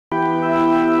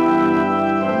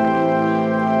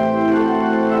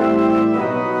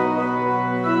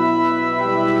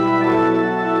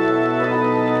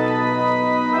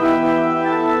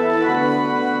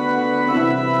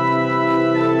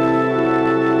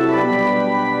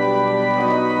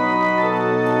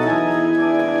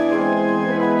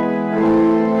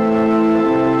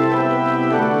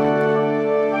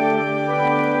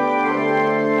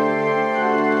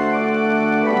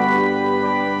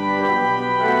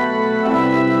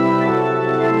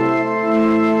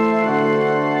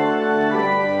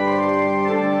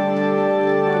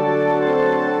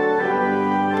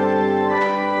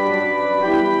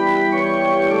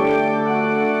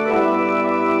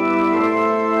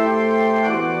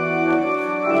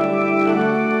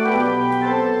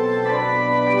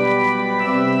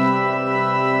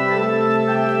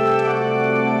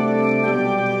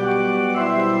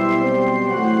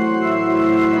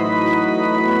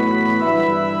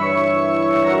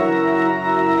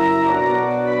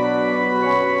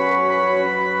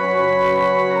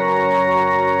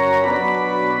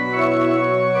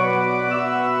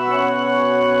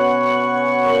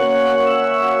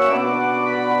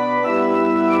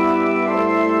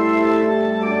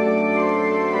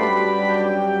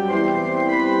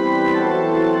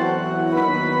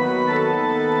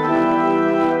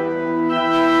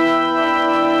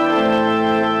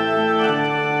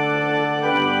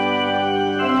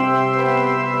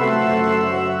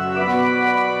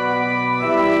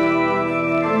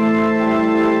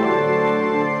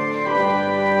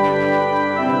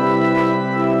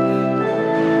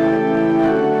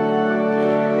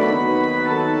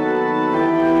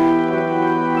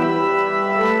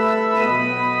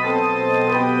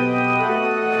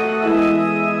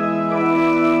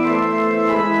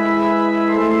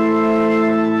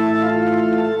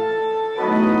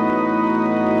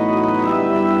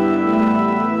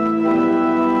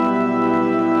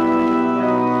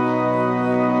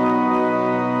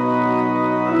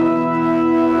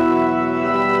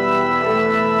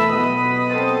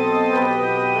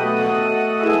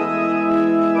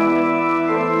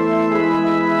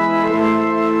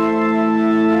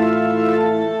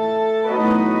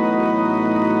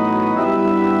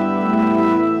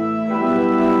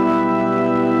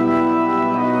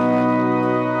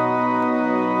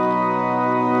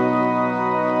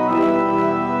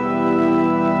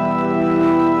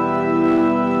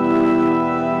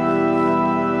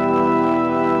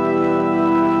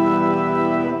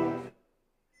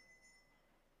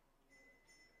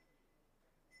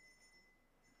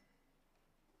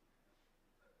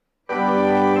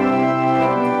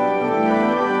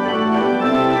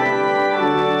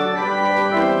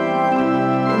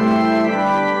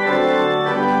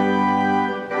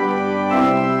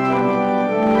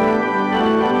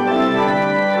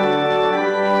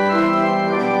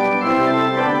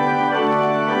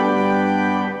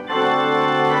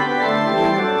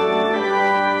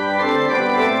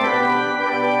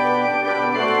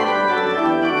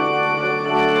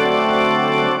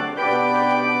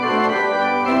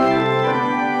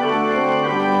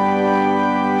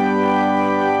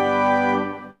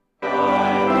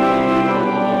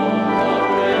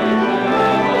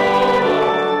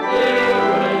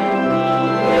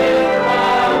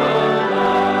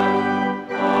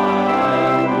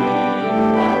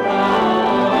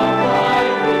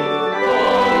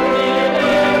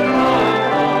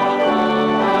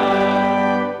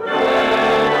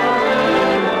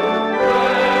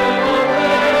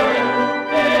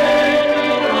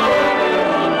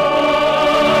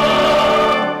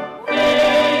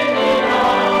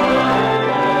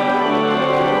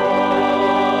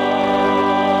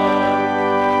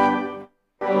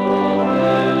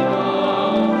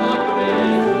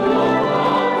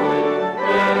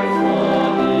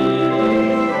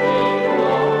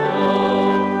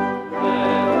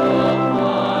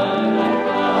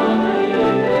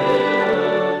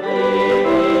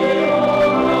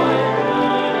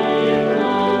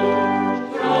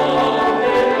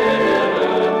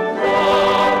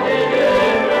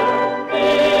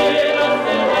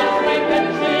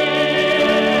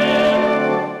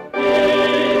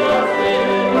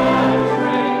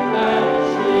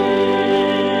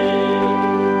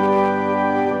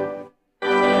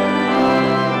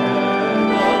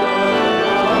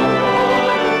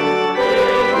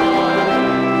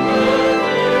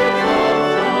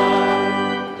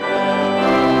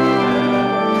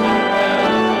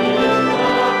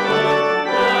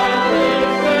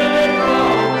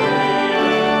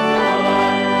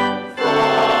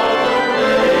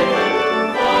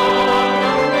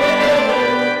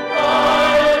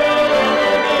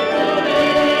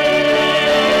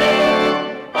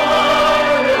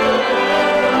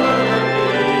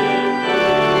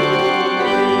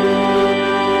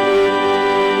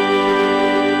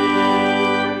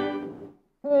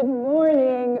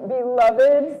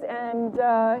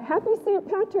Happy St.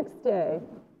 Patrick's Day.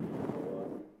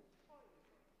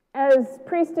 As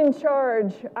priest in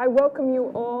charge, I welcome you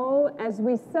all as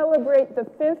we celebrate the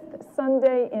 5th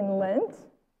Sunday in Lent.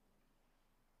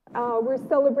 We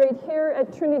celebrate here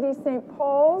at Trinity St.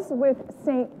 Paul's with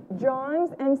St.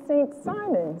 John's and St.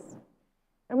 Simon's.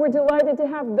 And we're delighted to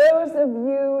have those of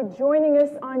you joining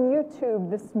us on YouTube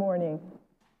this morning.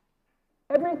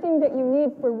 Everything that you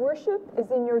need for worship is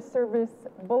in your service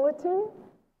bulletin,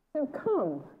 so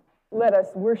come, let us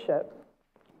worship.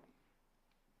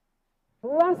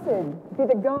 Blessed be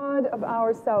the God of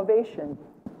our salvation,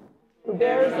 who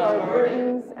bears our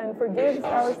burdens and forgives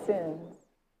our sins.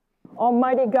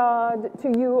 Almighty God, to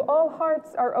you all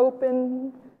hearts are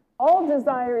open, all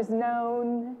desires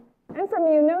known, and from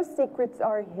you no secrets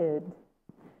are hid.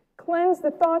 Cleanse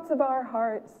the thoughts of our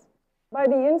hearts by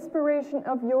the inspiration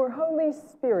of your Holy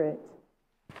Spirit.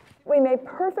 We may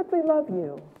perfectly love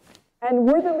you and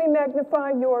worthily magnify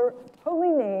your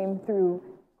holy name through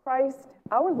Christ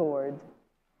our Lord.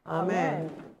 Amen.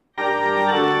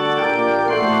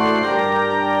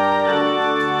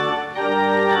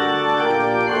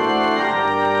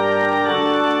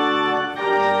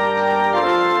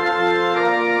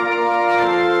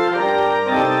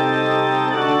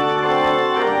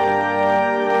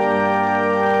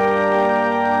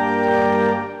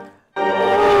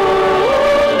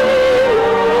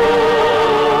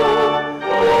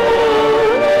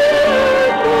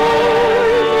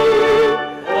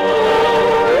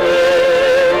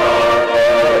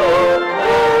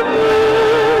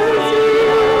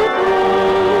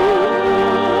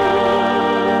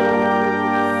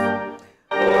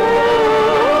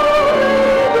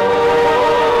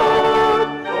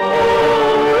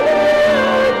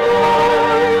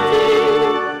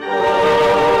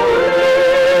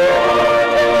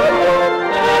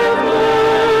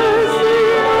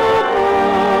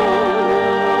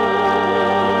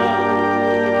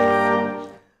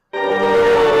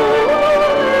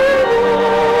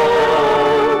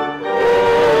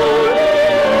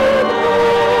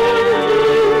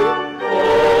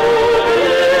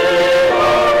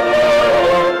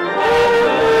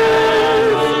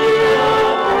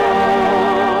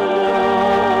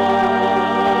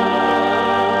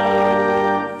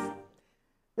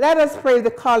 Let us pray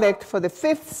the collect for the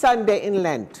 5th Sunday in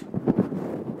Lent.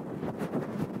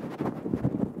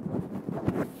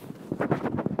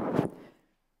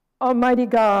 Almighty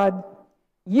God,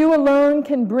 you alone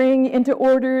can bring into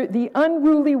order the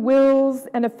unruly wills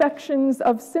and affections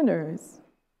of sinners.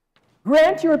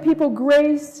 Grant your people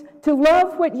grace to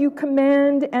love what you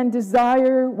command and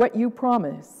desire what you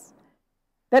promise,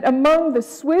 that among the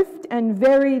swift and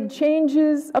varied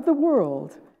changes of the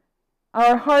world,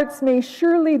 our hearts may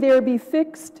surely there be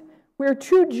fixed where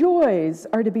true joys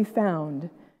are to be found.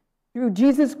 Through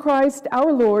Jesus Christ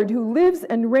our Lord, who lives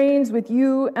and reigns with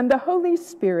you and the Holy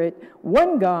Spirit,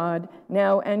 one God,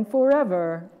 now and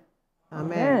forever.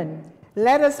 Amen.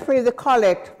 Let us pray the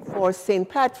collect for St.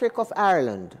 Patrick of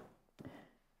Ireland.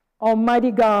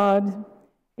 Almighty God,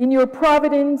 in your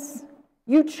providence,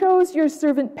 you chose your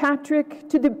servant Patrick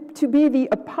to be the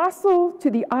apostle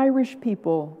to the Irish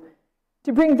people,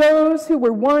 to bring those who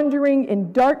were wandering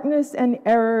in darkness and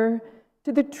error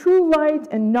to the true light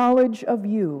and knowledge of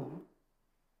you.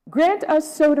 Grant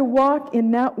us so to walk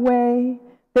in that way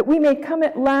that we may come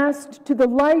at last to the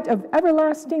light of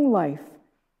everlasting life,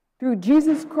 through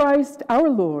Jesus Christ our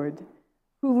Lord,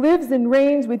 who lives and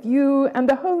reigns with you and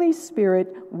the Holy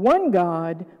Spirit, one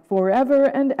God, forever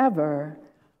and ever.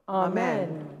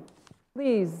 Amen.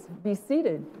 Please be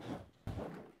seated.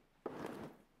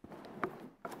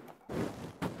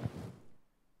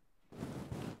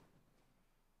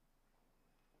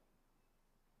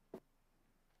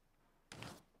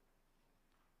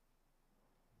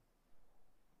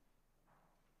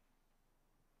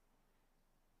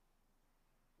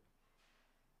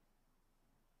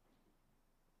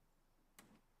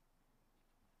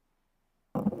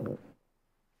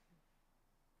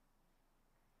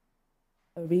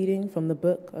 A reading from the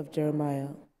book of Jeremiah.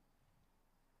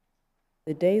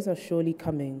 The days are surely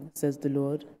coming, says the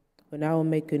Lord, when I will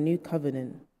make a new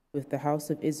covenant with the house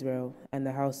of Israel and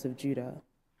the house of Judah.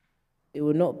 It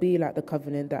will not be like the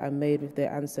covenant that I made with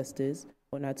their ancestors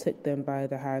when I took them by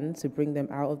the hand to bring them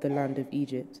out of the land of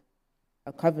Egypt,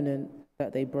 a covenant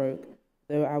that they broke,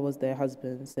 though I was their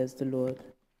husband, says the Lord.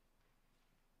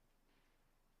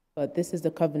 But this is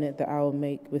the covenant that I will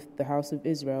make with the house of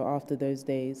Israel after those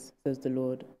days, says the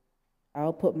Lord. I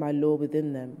will put my law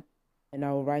within them, and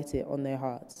I will write it on their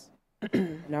hearts.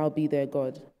 And I will be their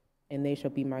God, and they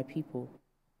shall be my people.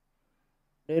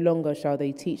 No longer shall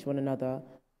they teach one another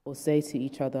or say to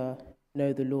each other,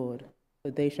 know the Lord, For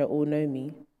they shall all know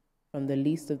me, from the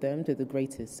least of them to the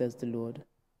greatest, says the Lord.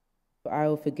 For I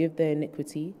will forgive their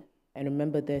iniquity and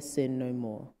remember their sin no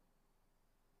more.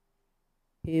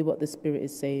 Hear what the Spirit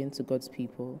is saying to God's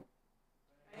people.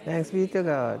 Thanks be to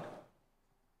God.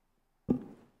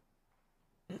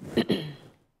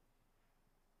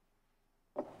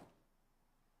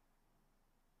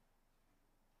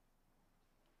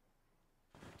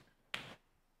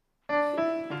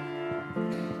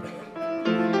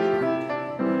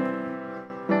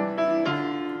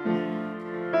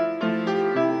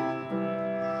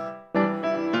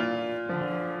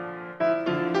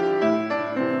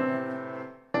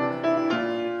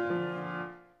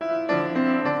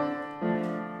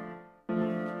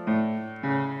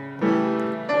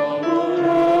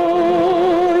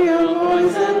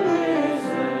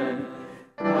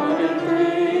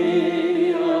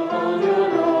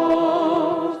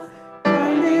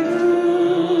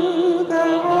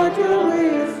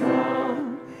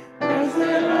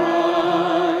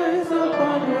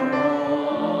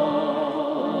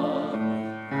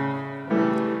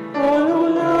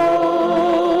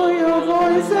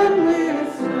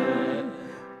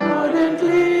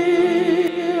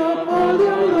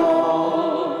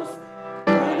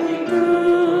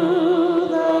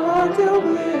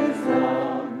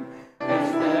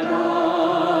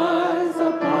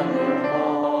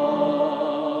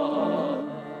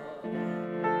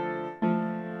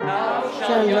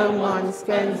 Shall young ones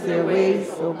cleanse their ways,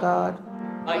 O God,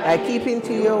 by keeping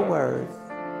to your words.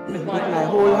 With my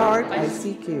whole heart I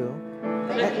seek you.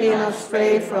 Let me not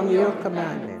stray from your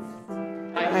commandments.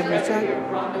 I present your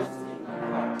promise in my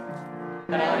heart,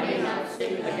 that I may not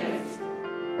sin against you.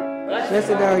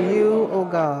 Blessed are you, O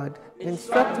God.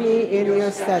 Instruct me in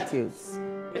your statutes.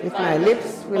 With my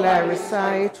lips will I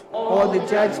recite all the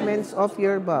judgments of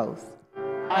your mouth.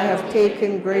 I have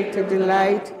taken greater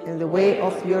delight in the way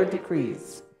of your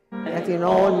decrees, that in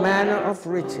all manner of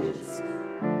riches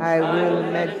I will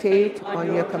meditate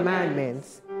on your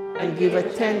commandments and give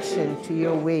attention to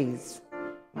your ways.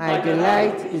 My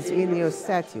delight is in your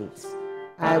statutes.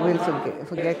 I will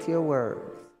forget your words.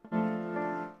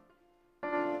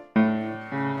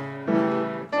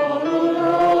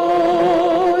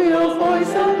 Follow your voice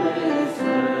and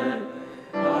listen.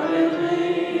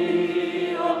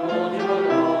 Ardently uphold your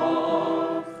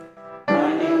laws.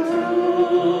 Finding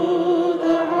through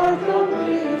the heart of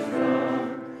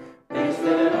wisdom, fix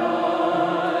their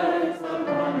eyes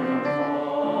upon your law.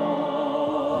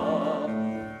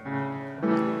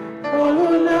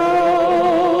 Follow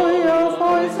now your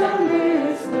voice and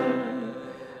listen.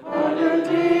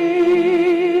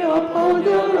 Ardently uphold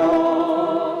your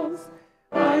laws.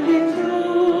 Finding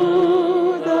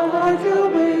through the heart your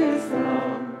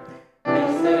wisdom,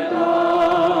 fix their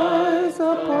eyes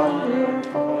upon your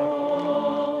law.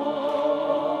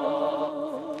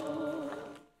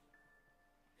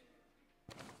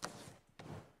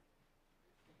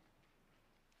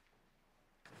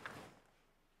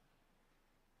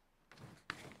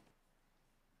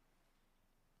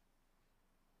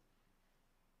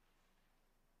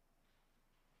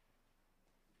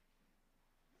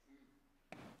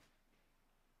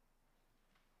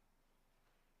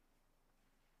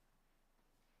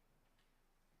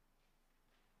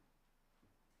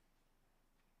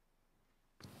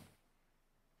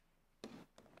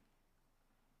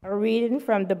 A reading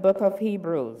from the book of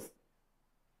Hebrews.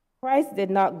 Christ did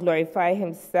not glorify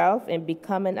himself in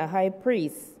becoming a high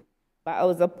priest, but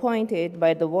was appointed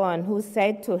by the one who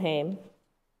said to him,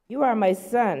 "You are my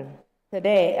son,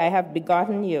 today I have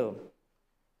begotten you."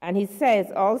 And he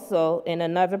says also in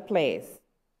another place,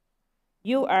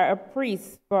 "You are a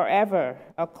priest forever,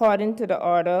 according to the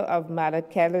order of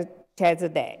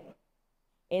Melchizedek."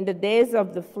 In the days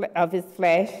of his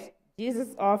flesh,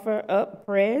 Jesus offered up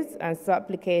prayers and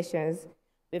supplications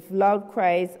with loud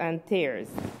cries and tears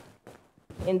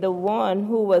in the one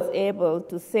who was able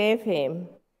to save him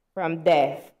from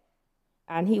death,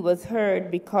 and he was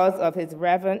heard because of his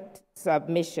reverent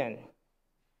submission.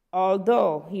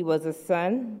 Although he was a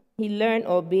son, he learned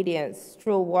obedience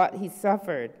through what he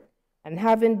suffered, and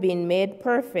having been made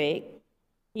perfect,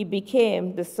 he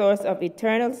became the source of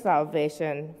eternal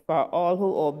salvation for all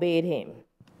who obeyed him,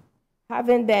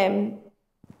 having them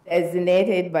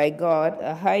designated by God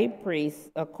a high priest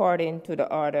according to the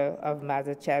order of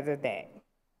Melchizedek.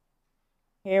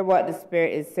 Hear what the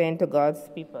Spirit is saying to God's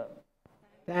people.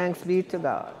 Thanks be to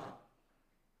God.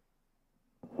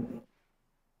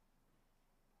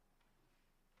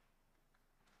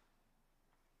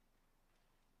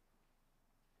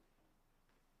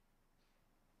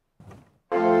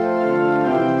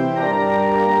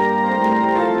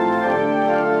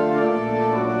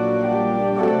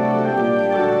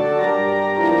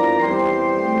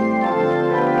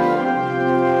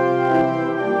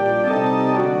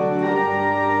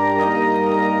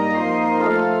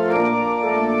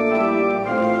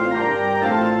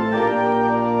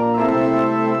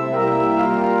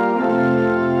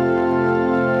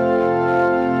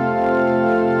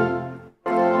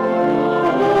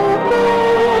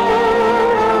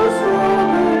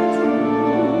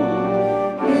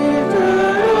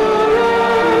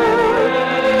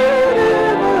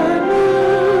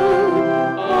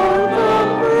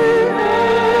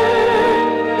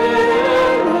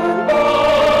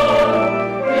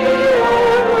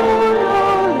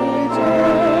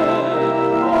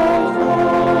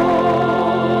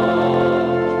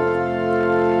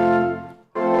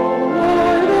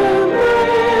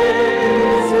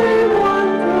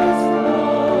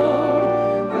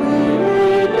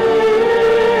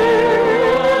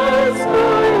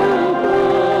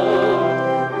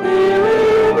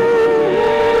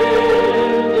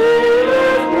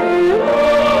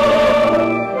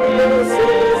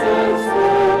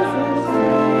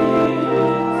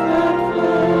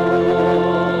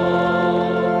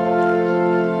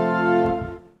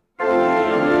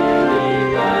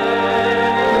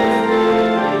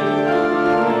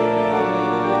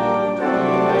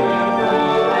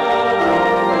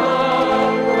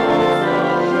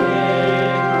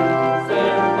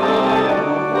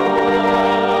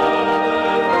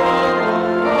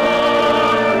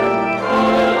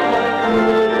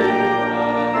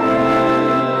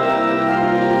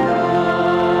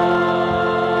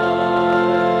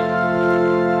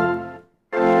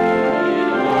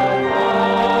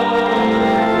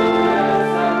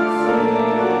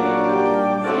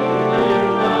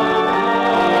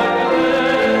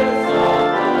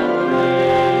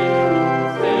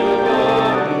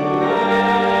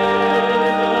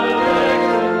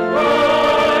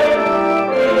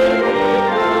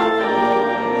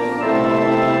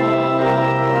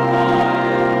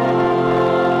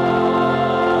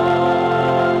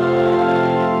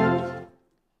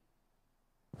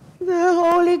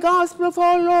 of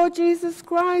our Lord Jesus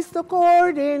Christ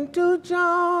according to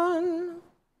John.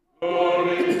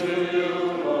 Glory to you,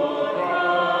 Lord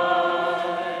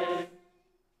Christ.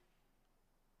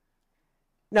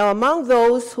 Now among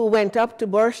those who went up to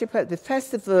worship at the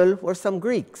festival were some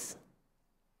Greeks.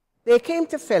 They came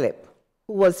to Philip,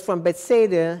 who was from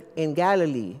Bethsaida in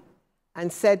Galilee,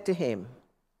 and said to him,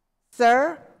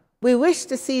 "Sir, we wish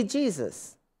to see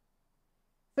Jesus."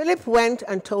 Philip went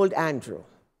and told Andrew.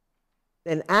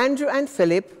 Then Andrew and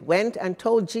Philip went and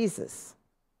told Jesus.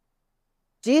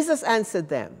 Jesus answered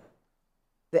them,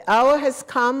 "The hour has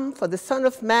come for the Son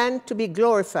of Man to be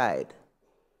glorified.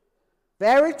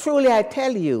 Very truly I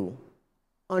tell you,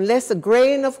 unless a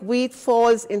grain of wheat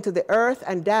falls into the earth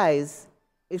and dies,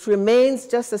 it remains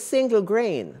just a single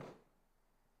grain.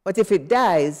 But if it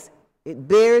dies, it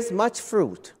bears much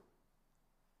fruit.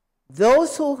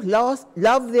 Those who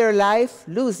love their life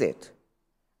lose it,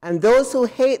 and those who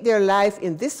hate their life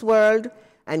in this world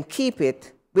and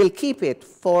will keep it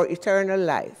for eternal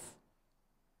life.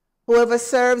 Whoever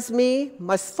serves me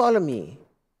must follow me,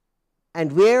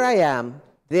 and where I am,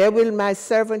 there will my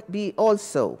servant be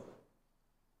also.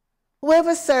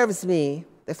 Whoever serves me,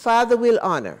 the Father will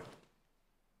honor.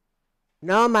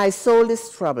 Now my soul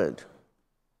is troubled.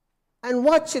 And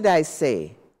what should I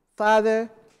say?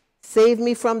 Father, save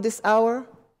me from this hour?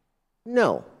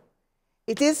 No.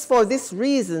 It is for this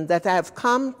reason that I have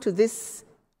come to this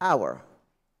hour.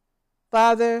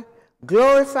 Father,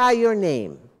 glorify your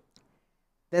name.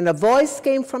 Then a voice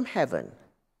came from heaven.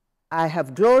 I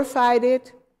have glorified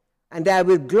it, and I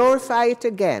will glorify it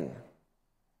again.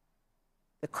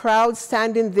 The crowd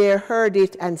standing there heard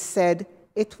it and said,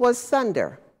 "It was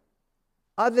thunder."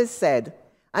 Others said,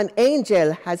 "An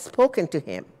angel has spoken to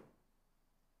him."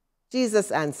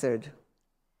 Jesus answered,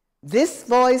 "This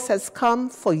voice has come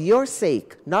for your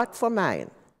sake, not for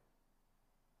mine.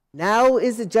 Now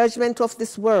is the judgment of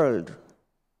this world.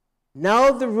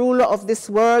 Now the ruler of this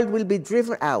world will be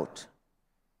driven out.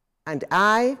 And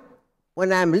I,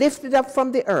 when I am lifted up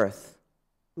from the earth,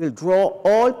 will draw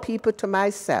all people to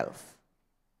myself."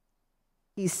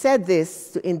 He said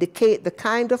this to indicate the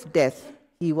kind of death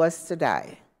he was to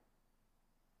die.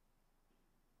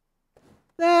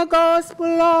 The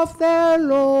gospel of the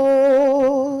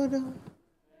Lord.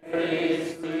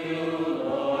 Praise to you,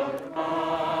 Lord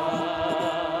God.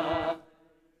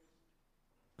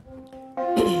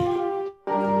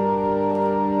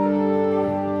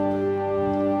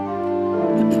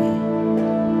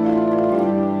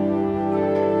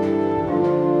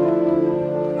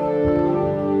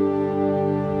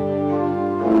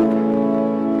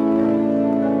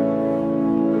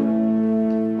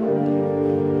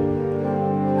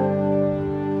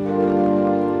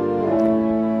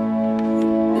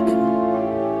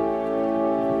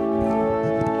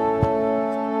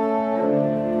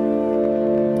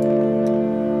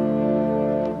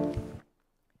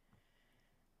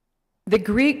 The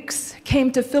Greeks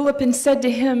came to Philip and said to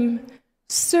him,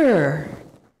 "Sir,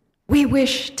 we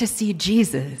wish to see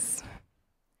Jesus."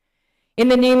 In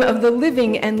the name of the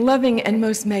living and loving and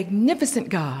most magnificent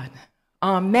God,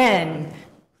 amen.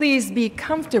 Please be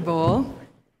comfortable.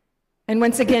 And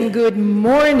once again, good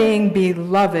morning,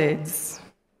 beloveds.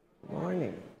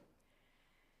 Morning.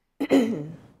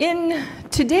 In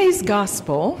today's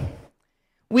gospel,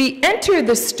 we enter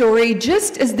the story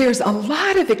just as there's a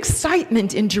lot of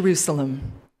excitement in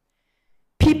Jerusalem.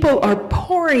 People are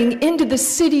pouring into the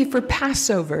city for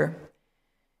Passover.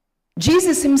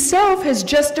 Jesus himself has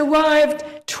just arrived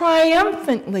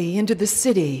triumphantly into the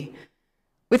city,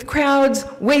 with crowds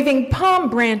waving palm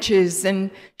branches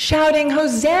and shouting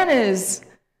hosannas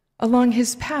along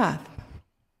his path.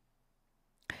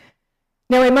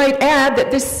 Now, I might add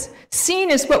that this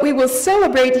scene is what we will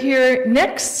celebrate here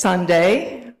next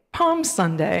Sunday, Palm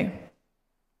Sunday.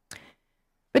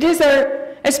 But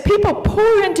as people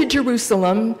pour into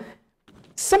Jerusalem,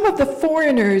 some of the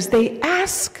foreigners, they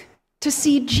ask to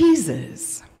see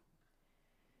Jesus.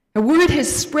 The word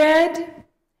has spread,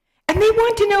 and they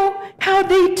want to know how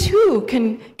they too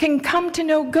can come to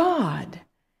know God,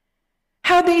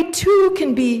 how they too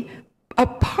can be a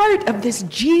part of this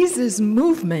Jesus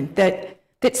movement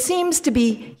that seems to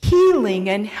be healing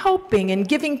and helping and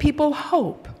giving people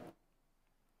hope.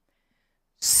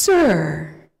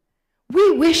 "Sir,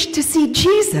 we wish to see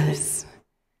Jesus,"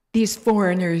 these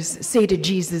foreigners say to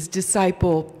Jesus'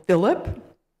 disciple Philip.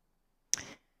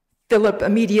 Philip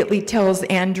immediately tells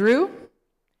Andrew,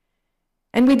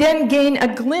 and we then gain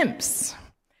a glimpse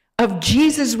of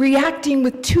Jesus reacting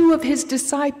with two of his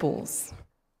disciples.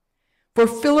 For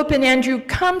Philip and Andrew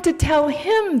come to tell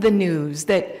him the news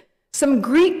that some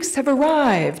Greeks have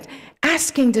arrived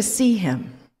asking to see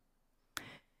him.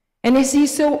 And as he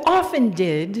so often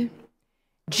did,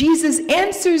 Jesus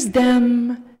answers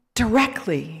them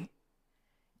directly.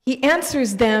 He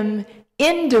answers them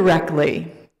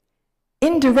indirectly.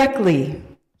 Indirectly,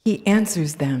 he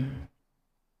answers them.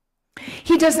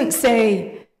 He doesn't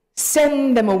say,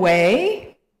 send them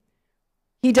away.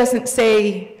 He doesn't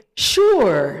say,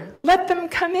 sure, let them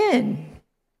come in.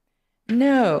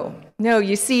 No,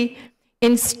 you see,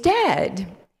 instead,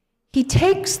 he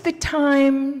takes the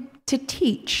time to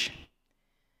teach,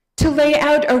 to lay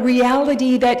out a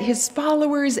reality that his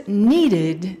followers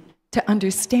needed to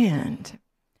understand.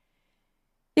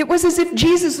 It was as if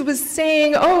Jesus was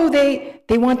saying, oh,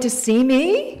 they want to see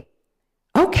me?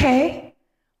 Okay,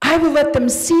 I will let them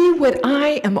see what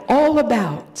I am all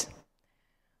about.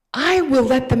 I will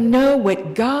let them know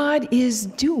what God is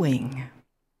doing.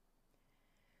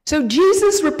 So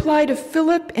Jesus' reply to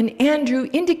Philip and Andrew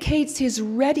indicates his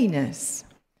readiness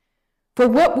for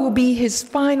what will be his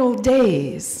final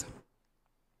days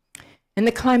and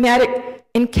the climatic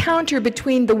encounter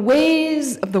between the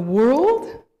ways of the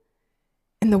world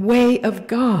and the way of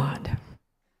God.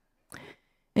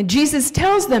 And Jesus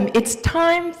tells them it's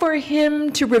time for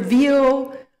him to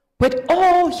reveal what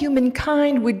all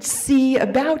humankind would see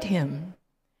about him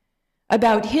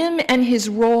and his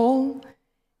role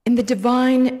in the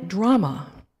divine drama.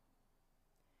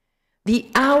 The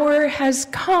hour has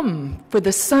come for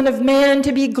the Son of Man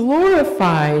to be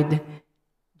glorified,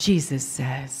 Jesus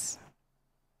says.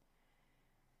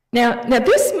 Now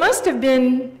this must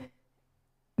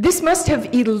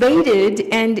have elated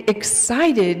and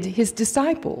excited his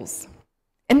disciples,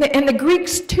 and the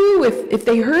Greeks too, if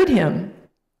they heard him,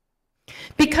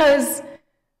 because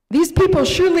these people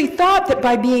surely thought that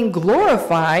by being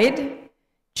glorified,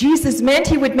 Jesus meant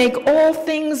he would make all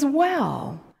things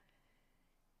well.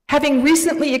 Having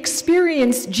recently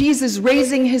experienced Jesus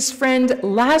raising his friend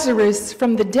Lazarus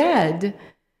from the dead,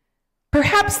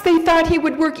 perhaps they thought he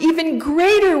would work even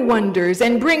greater wonders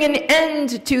and bring an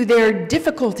end to their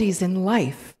difficulties in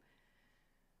life.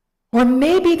 Or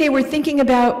maybe they were thinking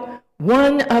about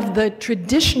one of the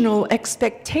traditional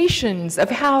expectations of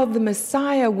how the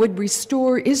Messiah would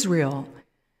restore Israel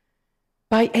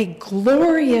by a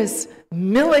glorious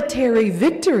military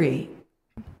victory.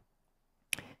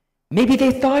 Maybe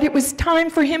they thought it was time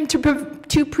for him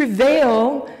to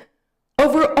prevail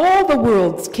over all the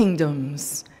world's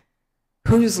kingdoms,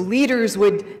 whose leaders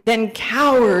would then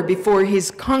cower before his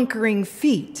conquering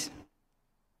feet.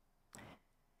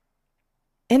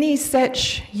 Any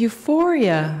such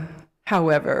euphoria,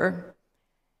 however,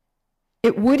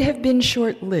 it would have been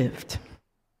short-lived.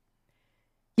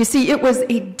 You see, it was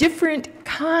a different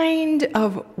kind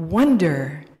of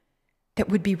wonder that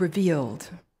would be revealed,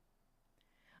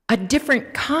 a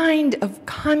different kind of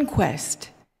conquest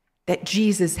that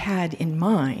Jesus had in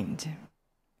mind.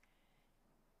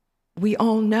 We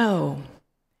all know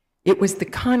it was the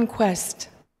conquest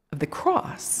of the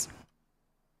cross.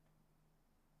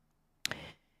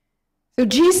 So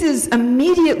Jesus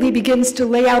immediately begins to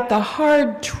lay out the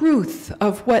hard truth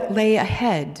of what lay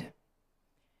ahead.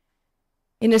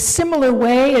 In a similar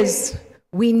way as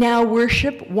we now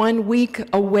worship 1 week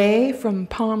away from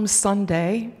Palm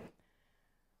Sunday,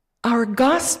 our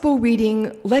gospel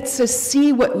reading lets us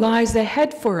see what lies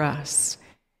ahead for us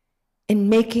in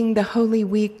making the Holy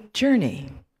Week journey.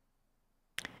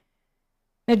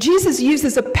 Now, Jesus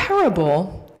uses a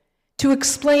parable to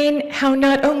explain how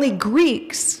not only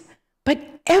Greeks, but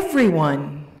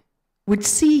everyone would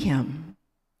see him.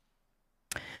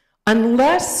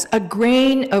 Unless a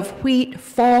grain of wheat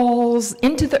falls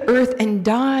into the earth and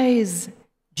dies,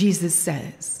 Jesus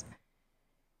says,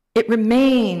 it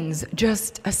remains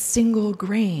just a single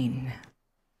grain.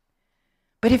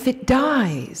 But if it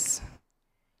dies,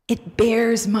 it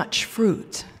bears much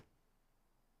fruit.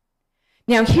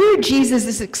 Now here Jesus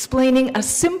is explaining a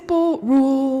simple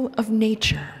rule of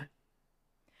nature.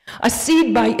 A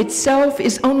seed by itself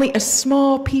is only a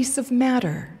small piece of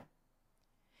matter.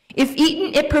 If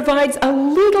eaten, it provides a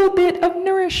little bit of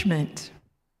nourishment.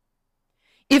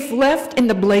 If left in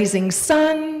the blazing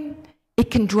sun,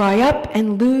 it can dry up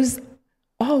and lose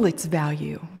all its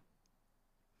value.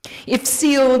 If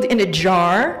sealed in a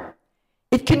jar,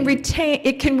 it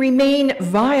can remain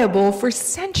viable for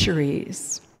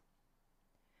centuries.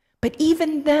 But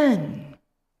even then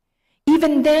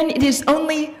it is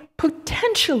only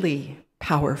potentially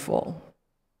powerful.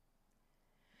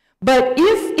 But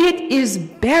if it is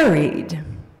buried,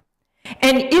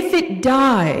 and if it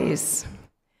dies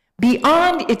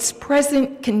beyond its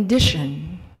present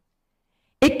condition,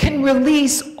 it can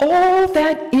release all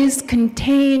that is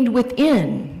contained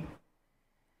within,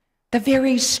 the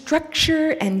very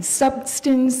structure and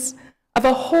substance of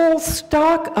a whole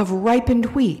stalk of ripened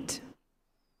wheat,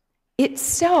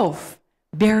 itself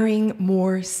bearing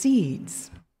more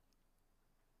seeds.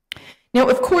 Now,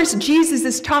 of course, Jesus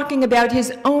is talking about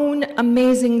his own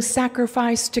amazing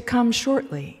sacrifice to come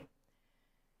shortly,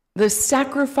 the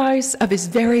sacrifice of his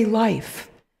very life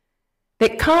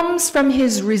that comes from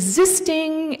his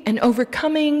resisting and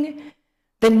overcoming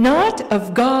the not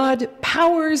of God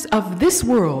powers of this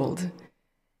world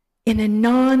in a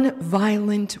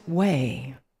non-violent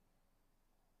way,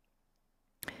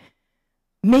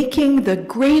 making the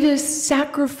greatest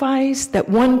sacrifice that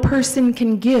one person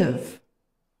can give.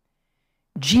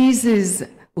 Jesus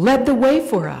led the way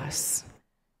for us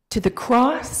to the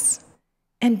cross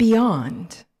and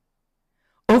beyond,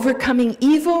 overcoming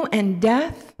evil and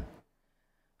death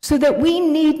so that we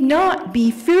need not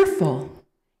be fearful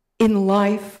in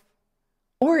life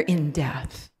or in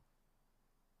death.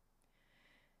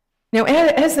 Now,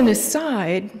 as an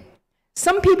aside,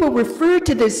 some people refer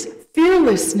to this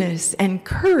fearlessness and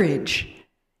courage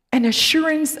and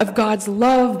assurance of God's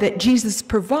love that Jesus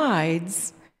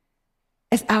provides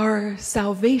as our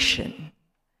salvation,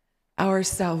 our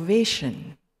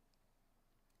salvation.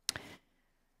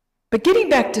 But getting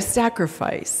back to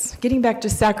sacrifice,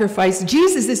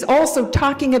 Jesus is also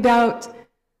talking about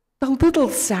the little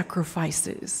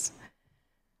sacrifices,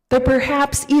 the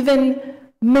perhaps even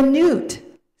minute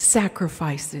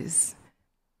sacrifices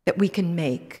that we can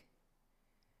make,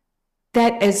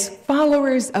 that as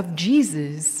followers of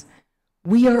Jesus,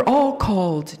 we are all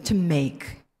called to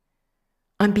make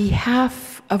on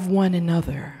behalf of one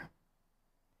another.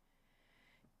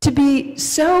 To be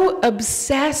so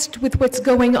obsessed with what's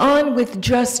going on with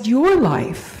just your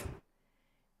life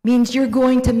means you're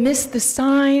going to miss the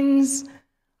signs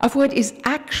of what is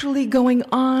actually going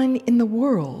on in the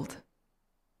world.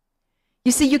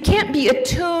 You see, you can't be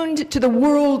attuned to the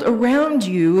world around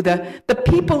you, the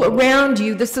people around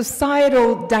you, the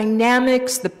societal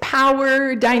dynamics, the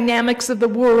power dynamics of the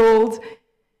world,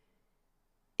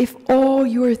 if all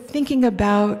you're thinking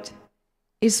about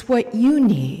is what you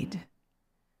need,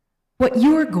 what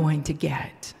you're going to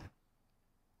get.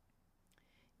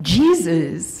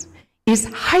 Jesus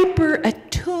is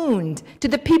hyper-attuned to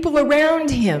the people around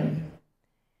him,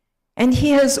 and he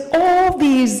has all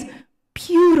these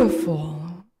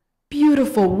beautiful,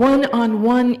 beautiful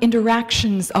one-on-one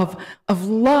interactions of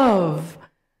love,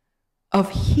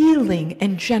 of healing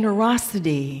and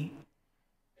generosity,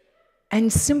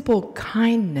 and simple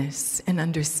kindness and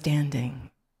understanding.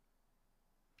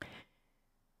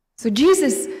 So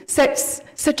Jesus sets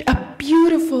such a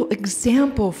beautiful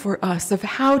example for us of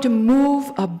how to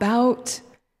move about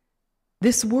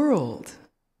this world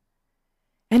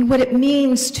and what it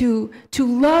means to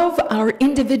love our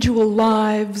individual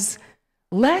lives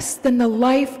less than the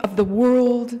life of the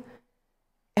world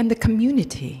and the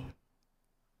community.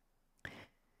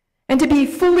 And to be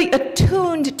fully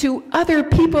attuned to other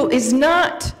people is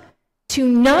not to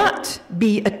not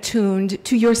be attuned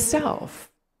to yourself.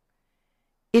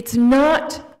 It's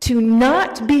not to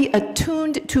not be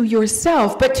attuned to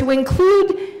yourself, but to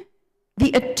include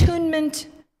the attunement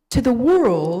to the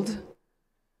world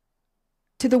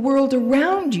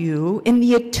around you in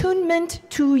the attunement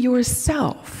to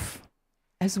yourself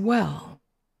as well.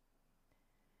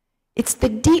 It's the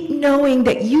deep knowing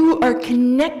that you are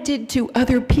connected to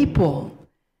other people,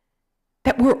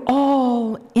 that we're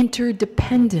all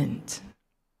interdependent.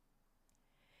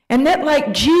 And that,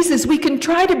 like Jesus, we can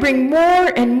try to bring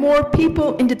more and more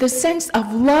people into the sense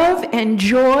of love and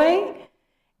joy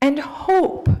and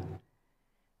hope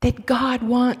that God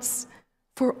wants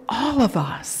for all of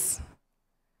us,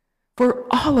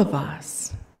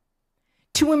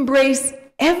 to embrace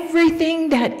everything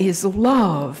that is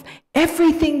love,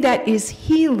 everything that is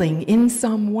healing in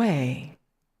some way.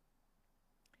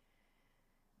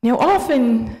 Now,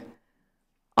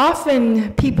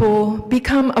 often people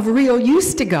become of real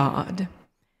use to God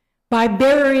by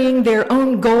burying their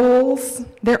own goals,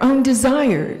 their own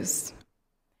desires.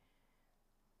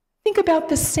 Think about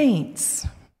the saints.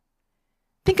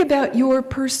 Think about your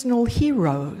personal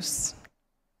heroes.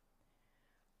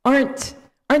 Aren't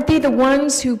they the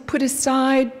ones who put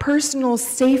aside personal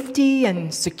safety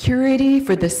and security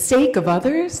for the sake of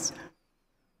others?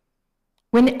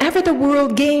 Whenever the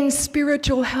world gains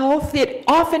spiritual health, it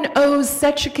often owes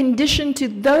such a condition to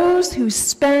those who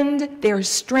spend their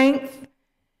strength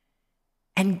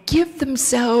and give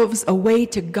themselves away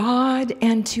to God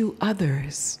and to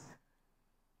others.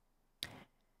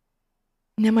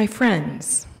 Now, my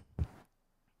friends,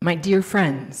 my dear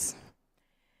friends,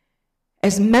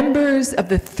 as members of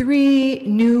the 3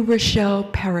 New Rochelle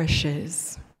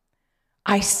parishes,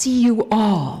 I see you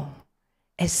all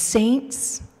as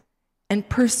saints and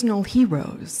personal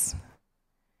heroes.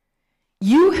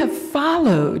 You have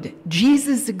followed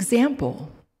Jesus'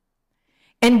 example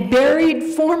and buried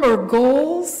former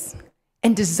goals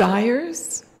and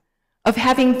desires of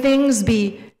having things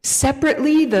be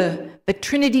separately the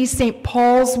Trinity St.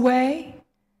 Paul's way,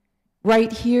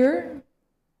 right here,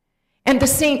 and the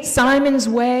St. Simon's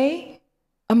way,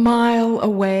 a mile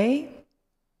away,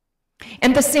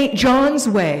 and the St. John's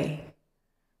way,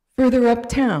 further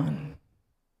uptown.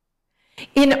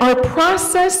 In our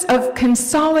process of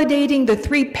consolidating the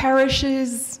three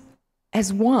parishes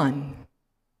as one,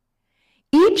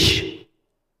 each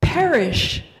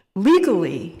parish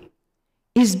legally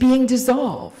is being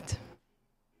dissolved.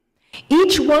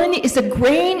 Each one is a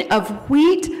grain of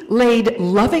wheat laid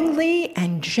lovingly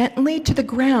and gently to the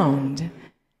ground,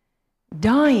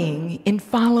 dying in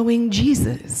following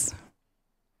Jesus.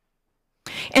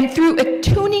 And through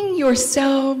attuning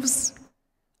yourselves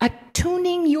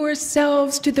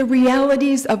to the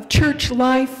realities of church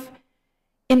life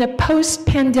in a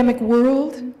post-pandemic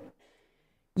world,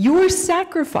 you're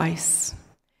sacrificing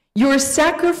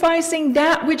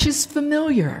that which is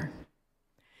familiar.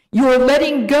 You're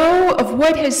letting go of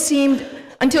what has seemed,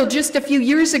 until just a few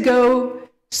years ago,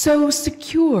 so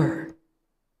secure.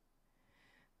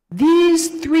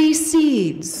 These three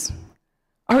seeds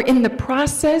are in the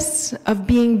process of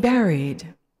being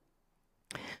buried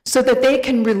so that they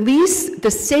can release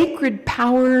the sacred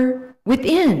power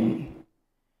within,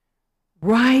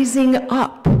 rising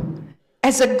up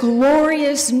as a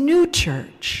glorious new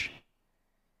church,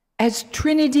 as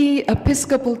Trinity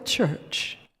Episcopal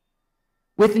Church,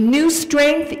 with new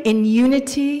strength in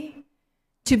unity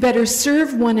to better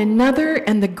serve one another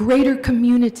and the greater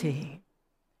community.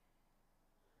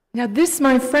 Now this,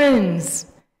 my friends,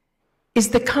 is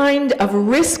the kind of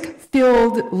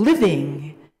risk-filled living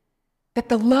that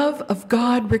the love of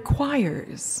God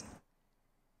requires.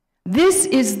 This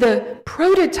is the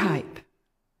prototype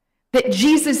that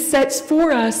Jesus sets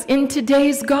for us in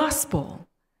today's gospel,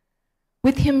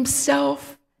 with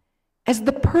himself as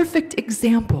the perfect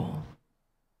example.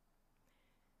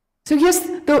 So yes,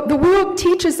 the world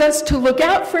teaches us to look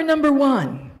out for number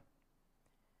one,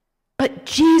 but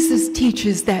Jesus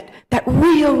teaches that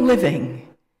real living,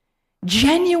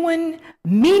 genuine,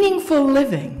 meaningful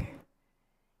living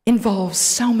involves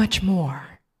so much more.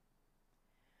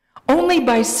 Only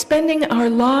by spending our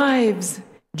lives,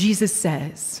 Jesus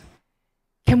says,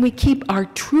 can we keep our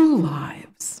true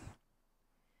lives.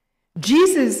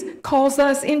 Jesus calls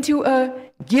us into a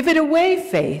give-it-away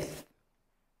faith.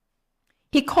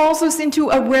 He calls us into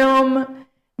a realm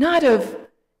not of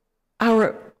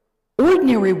our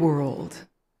ordinary world,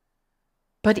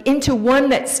 but into one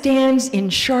that stands in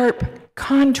sharp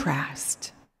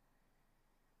contrast.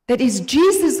 That is,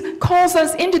 Jesus calls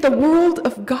us into the world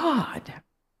of God.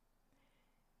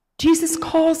 Jesus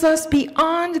calls us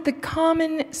beyond the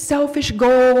common selfish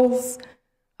goals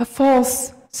of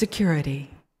false security.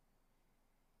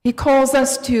 He calls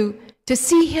us to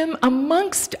see him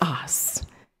amongst us,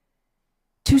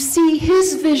 to see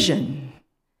his vision,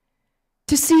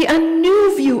 to see a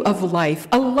new view of life,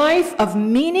 a life of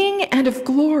meaning and of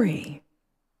glory.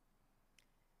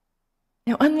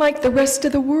 Now, unlike the rest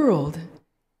of the world,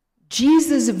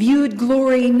 Jesus viewed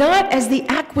glory not as the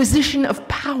acquisition of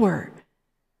power,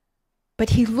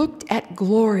 but he looked at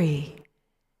glory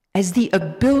as the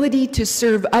ability to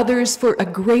serve others for a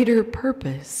greater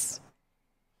purpose.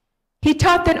 He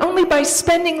taught that only by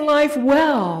spending life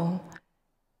well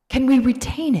can we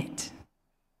retain it.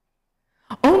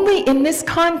 Only in this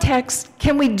context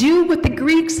can we do what the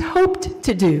Greeks hoped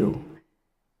to do,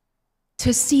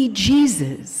 to see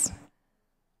Jesus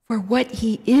for what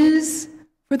he is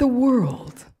for the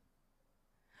world.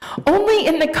 Only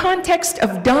in the context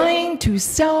of dying to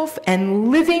self and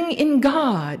living in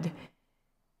God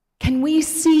can we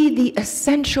see the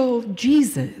essential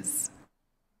Jesus.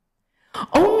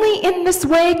 Only in this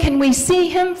way can we see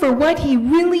him for what he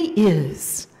really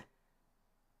is,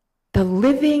 the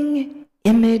living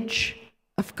image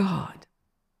of God.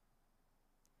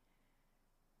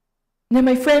 Now,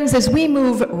 my friends, as we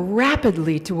move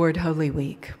rapidly toward Holy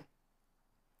Week,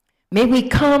 may we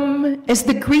come as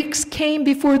the Greeks came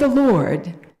before the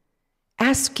Lord,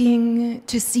 asking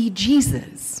to see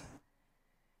Jesus,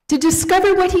 to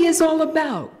discover what he is all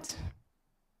about.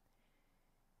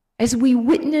 As we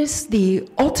witness the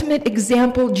ultimate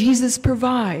example Jesus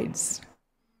provides,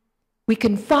 we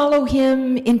can follow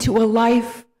him into a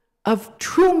life of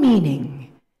true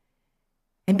meaning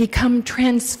and become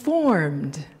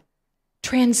transformed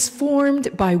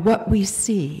by what we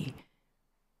see.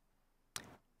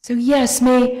 So yes,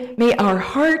 may our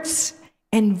hearts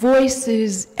and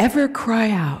voices ever cry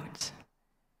out,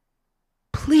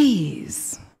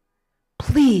 please,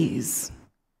 please,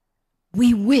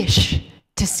 we wish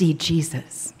to see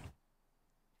Jesus.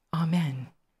 Amen.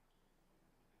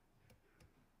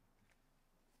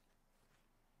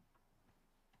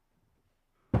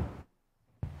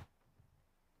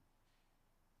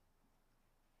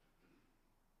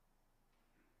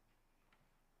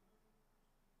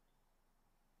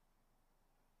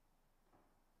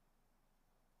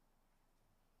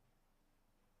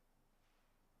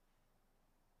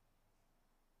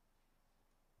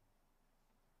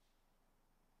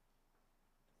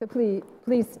 So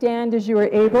please stand as you are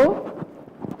able.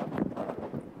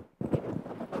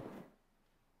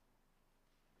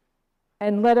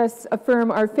 And let us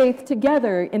affirm our faith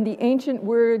together in the ancient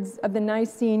words of the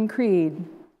Nicene Creed.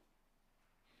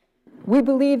 We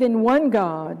believe in one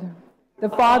God, the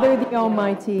Father, the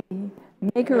Almighty,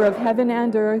 maker of heaven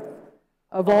and earth,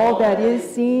 of all that is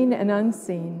seen and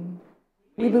unseen.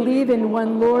 We believe in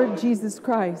one Lord Jesus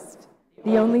Christ,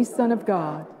 the only Son of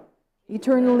God,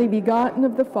 eternally begotten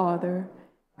of the Father,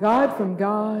 God from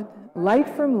God, light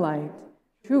from light,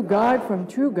 true God from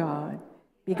true God,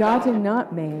 begotten,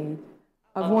 not made,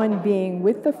 of one being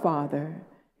with the Father.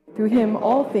 Through him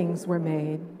all things were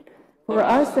made. For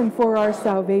us and for our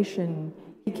salvation,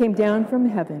 he came down from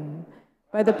heaven.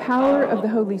 By the power of the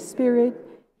Holy Spirit,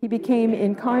 he became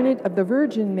incarnate of the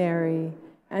Virgin Mary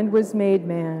and was made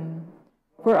man.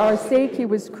 For our sake, he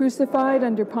was crucified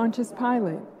under Pontius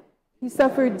Pilate. He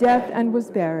suffered death and was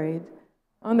buried.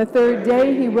 On the third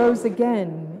day, he rose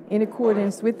again in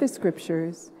accordance with the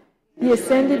Scriptures. He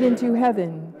ascended into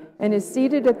heaven and is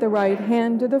seated at the right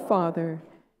hand of the Father.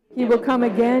 He will come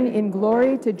again in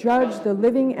glory to judge the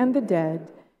living and the dead,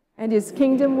 and his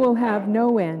kingdom will have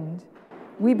no end.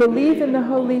 We believe in the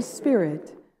Holy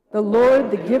Spirit, the Lord,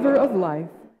 the giver of life,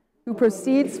 who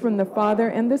proceeds from the Father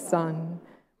and the Son.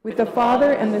 With the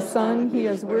Father and the Son he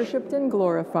is worshipped and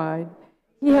glorified.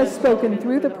 He has spoken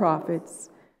through the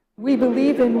prophets. We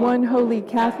believe in one holy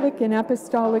Catholic and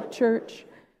Apostolic Church.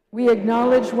 We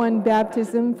acknowledge one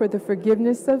baptism for the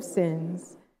forgiveness of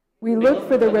sins. We look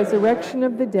for the resurrection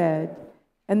of the dead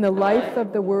and the life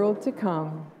of the world to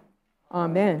come.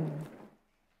 Amen.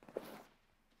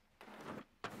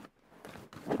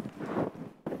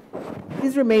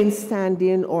 Please remain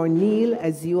standing or kneel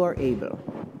as you are able.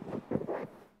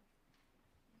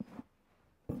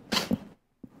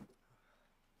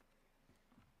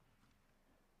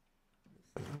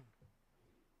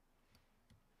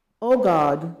 O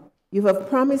God, you have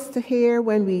promised to hear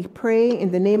when we pray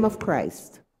in the name of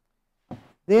Christ.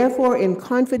 Therefore, in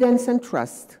confidence and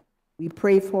trust, we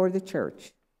pray for the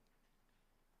church.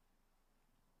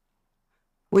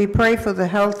 We pray for the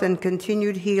health and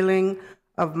continued healing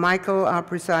of Michael, our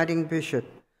presiding bishop,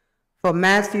 for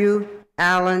Matthew,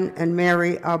 Alan, and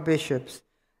Mary, our bishops,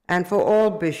 and for all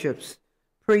bishops,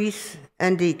 priests,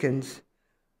 and deacons.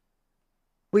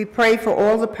 We pray for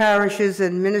all the parishes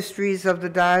and ministries of the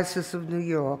Diocese of New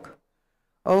York.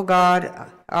 O God,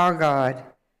 our God,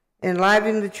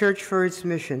 enliven the church for its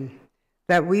mission,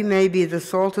 that we may be the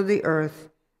salt of the earth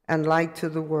and light to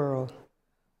the world.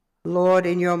 Lord,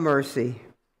 in your mercy,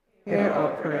 hear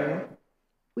our prayer.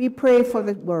 We pray for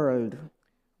the world.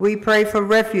 We pray for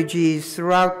refugees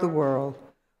throughout the world,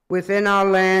 within our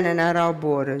land and at our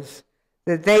borders,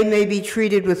 that they may be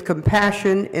treated with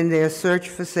compassion in their search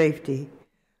for safety.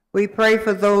 We pray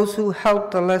for those who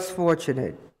help the less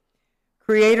fortunate.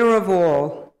 Creator of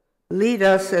all, lead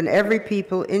us and every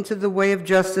people into the way of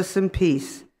justice and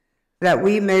peace, that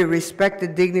we may respect the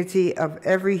dignity of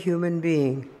every human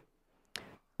being.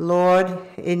 Lord,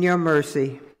 in your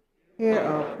mercy, hear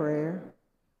our prayer.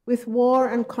 With war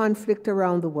and conflict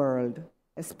around the world,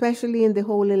 especially in the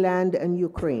Holy Land and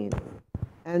Ukraine,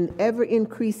 and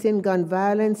ever-increasing gun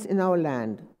violence in our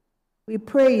land, we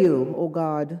pray you, O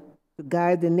God, to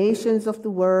guide the nations of the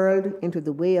world into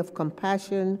the way of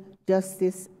compassion,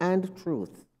 justice, and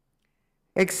truth.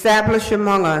 Establish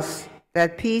among us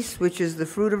that peace which is the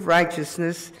fruit of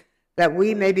righteousness, that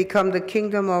we may become the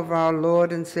kingdom of our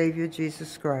Lord and Savior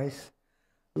Jesus Christ.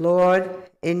 Lord,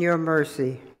 in your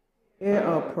mercy, hear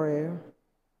our prayer.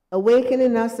 Awaken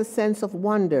in us a sense of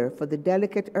wonder for the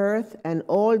delicate earth and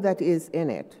all that is in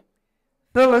it.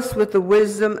 Fill us with the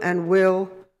wisdom and will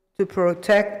to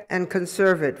protect and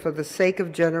conserve it for the sake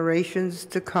of generations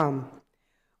to come.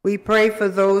 We pray for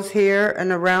those here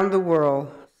and around the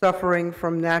world suffering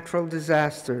from natural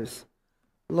disasters.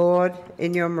 Lord,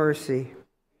 in your mercy,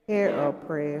 hear our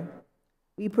prayer.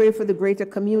 We pray for the greater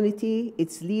community,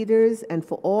 its leaders, and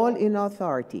for all in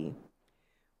authority.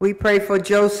 We pray for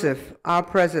Joseph, our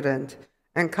president,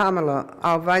 and Kamala,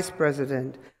 our Vice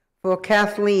President, for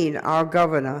Kathleen, our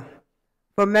Governor,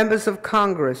 for members of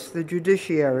Congress, the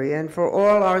judiciary, and for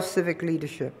all our civic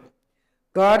leadership.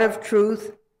 God of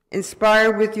truth,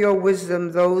 inspire with your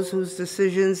wisdom those whose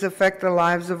decisions affect the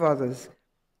lives of others,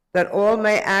 that all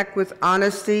may act with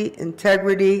honesty,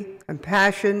 integrity,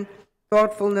 compassion,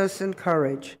 thoughtfulness, and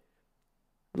courage.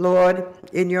 Lord,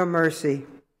 in your mercy,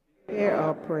 hear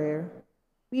our prayer.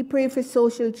 We pray for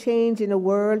social change in a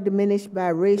world diminished by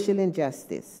racial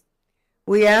injustice.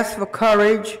 We ask for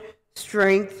courage,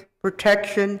 strength,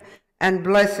 protection, and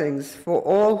blessings for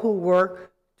all who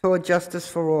work toward justice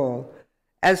for all,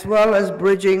 as well as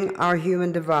bridging our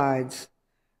human divides.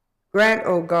 Grant,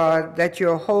 O God, that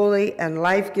your holy and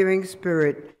life-giving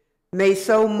Spirit may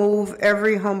so move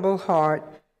every humble heart,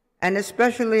 and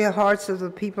especially the hearts of the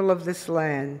people of this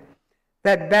land,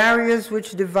 that barriers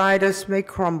which divide us may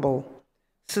crumble,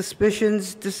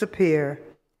 suspicions disappear,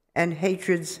 and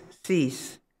hatreds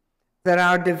cease, that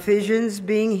our divisions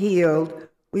being healed,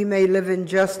 we may live in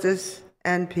justice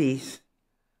and peace.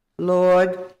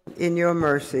 Lord, in your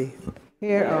mercy,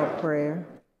 hear our prayer.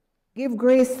 Give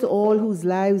grace to all whose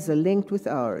lives are linked with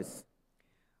ours.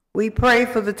 We pray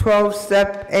for the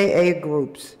 12-step AA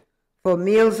groups, for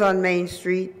Meals on Main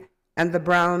Street and the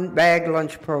Brown Bag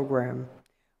Lunch Program.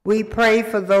 We pray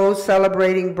for those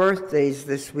celebrating birthdays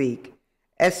this week,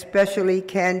 especially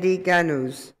Candy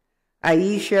Ganus,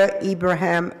 Aisha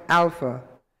Ibrahim Alpha,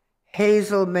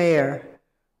 Hazel Mayer,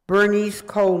 Bernice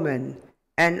Coleman,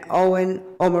 and Owen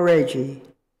Omareji.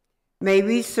 May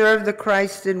we serve the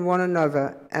Christ in one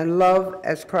another and love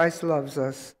as Christ loves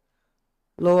us.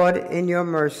 Lord, in your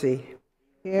mercy,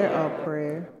 hear our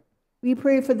prayer. We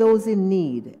pray for those in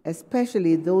need,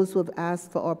 especially those who have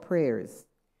asked for our prayers.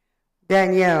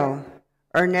 Danielle,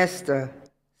 Ernesta,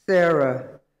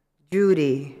 Sarah,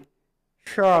 Judy,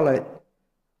 Charlotte,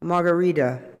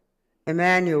 Margarita,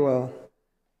 Emmanuel,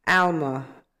 Alma,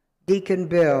 Deacon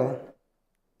Bill,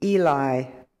 Eli,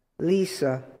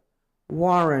 Lisa,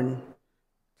 Warren,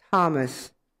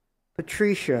 Thomas,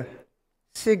 Patricia,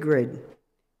 Sigrid,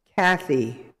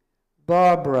 Kathy,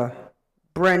 Barbara,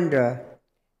 Brenda,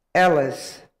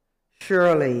 Ellis,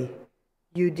 Shirley,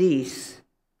 Eudice,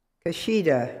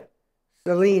 Kashida,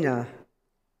 Selena,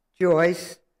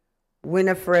 Joyce,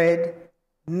 Winifred,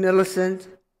 Millicent,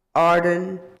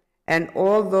 Arden, and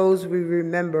all those we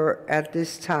remember at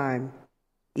this time,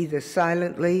 either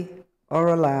silently or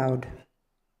aloud.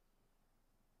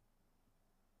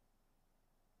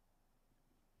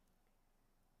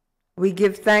 We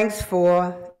give thanks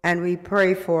for and we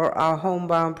pray for our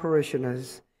homebound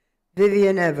parishioners,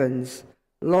 Vivian Evans,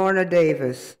 Lorna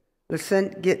Davis,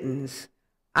 Lucent Gittins,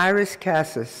 Iris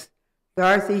Cassis,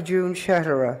 Dorothy June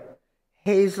Chetterer,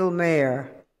 Hazel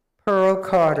Mayer, Pearl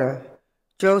Carter,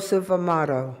 Joseph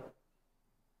Amato,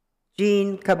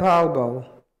 Jean Capalbo,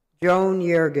 Joan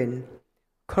Yergin,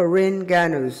 Corinne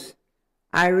Ganus,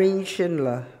 Irene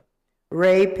Schindler,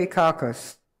 Ray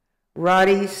Pikakis,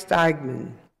 Roddy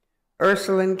Steigman,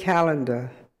 Ursuline Callender,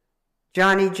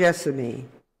 Johnny Jessamy,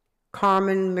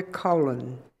 Carmen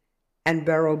McCullen, and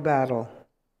Beryl Battle.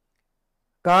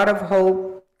 God of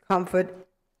hope, comfort,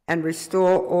 and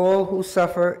restore all who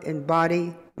suffer in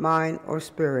body, mind, or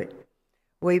spirit.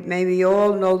 May we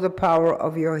all know the power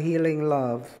of your healing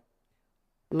love.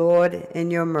 Lord,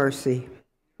 in your mercy,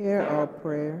 hear our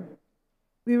prayer.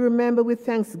 We remember with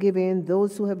thanksgiving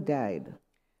those who have died.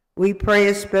 We pray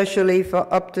especially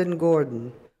for Upton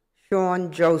Gordon,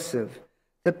 Sean Joseph,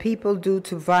 the people due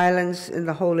to violence in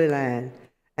the Holy Land,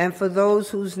 and for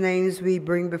those whose names we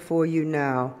bring before you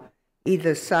now,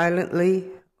 either silently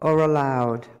or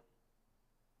aloud.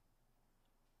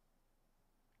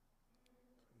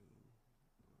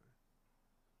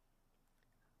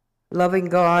 Loving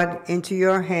God, into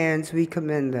your hands we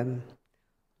commend them.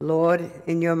 Lord,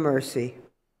 in your mercy,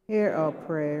 hear our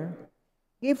prayer.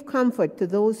 Give comfort to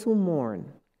those who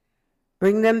mourn.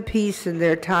 Bring them peace in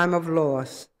their time of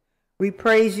loss. We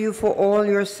praise you for all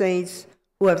your saints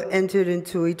who have entered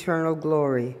into eternal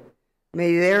glory.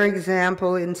 May their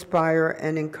example inspire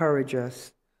and encourage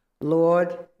us.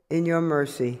 Lord, in your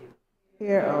mercy,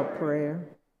 hear our prayer.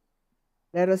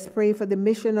 Let us pray for the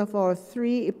mission of our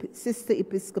 3 sister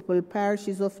Episcopal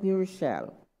parishes of New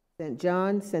Rochelle, St.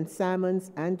 John, St.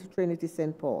 Simon's, and Trinity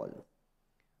St. Paul.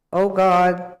 O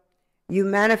God, you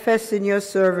manifest in your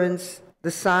servants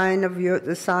the signs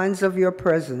of your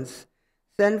presence.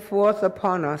 Send forth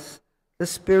upon us the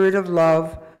spirit of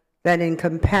love, that in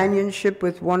companionship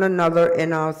with one another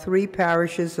in our 3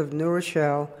 parishes of New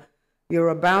Rochelle, your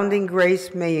abounding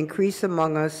grace may increase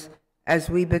among us as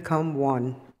we become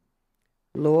one.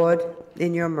 Lord,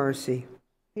 in your mercy,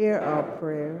 hear our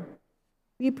prayer.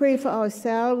 We pray for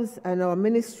ourselves and our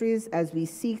ministries as we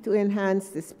seek to enhance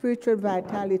the spiritual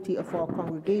vitality of our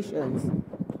congregations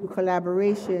through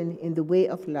collaboration in the way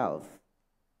of love.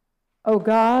 O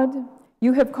God,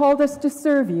 you have called us to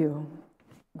serve you.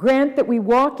 Grant that we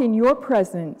walk in your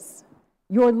presence,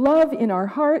 your love in our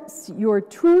hearts, your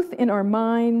truth in our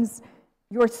minds,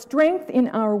 your strength in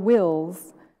our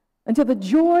wills, until the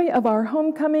joy of our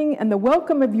homecoming and the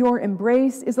welcome of your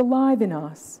embrace is alive in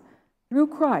us, through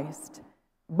Christ,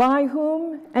 by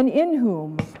whom and in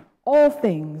whom all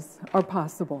things are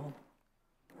possible.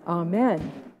 Amen.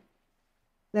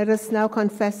 Let us now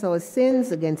confess our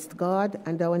sins against God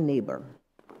and our neighbor.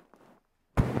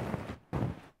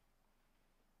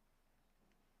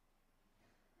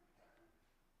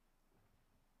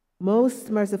 Most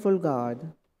merciful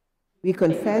God, we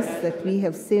confess that we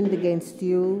have sinned against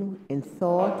you in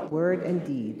thought, word, and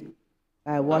deed,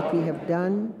 by what we have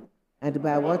done and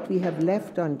by what we have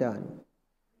left undone.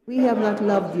 We have not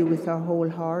loved you with our whole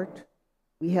heart.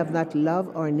 We have not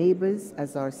loved our neighbors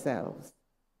as ourselves.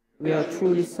 We are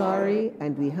truly sorry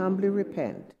and we humbly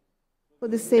repent. For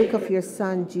the sake of your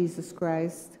Son, Jesus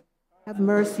Christ, have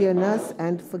mercy on us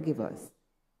and forgive us,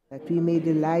 that we may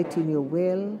delight in your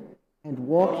will and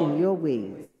walk in your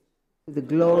ways, to the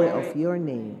glory of your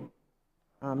name.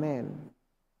 Amen.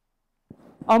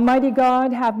 Almighty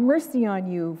God, have mercy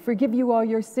on you, forgive you all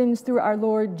your sins through our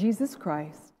Lord Jesus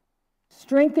Christ,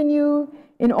 strengthen you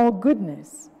in all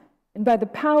goodness, and by the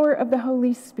power of the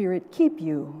Holy Spirit, keep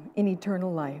you in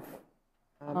eternal life.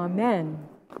 Amen.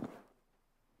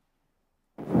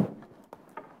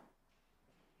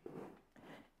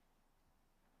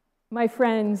 My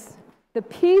friends, the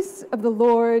peace of the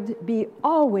Lord be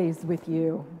always with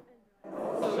you.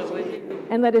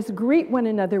 And let us greet one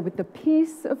another with the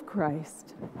peace of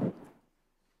Christ.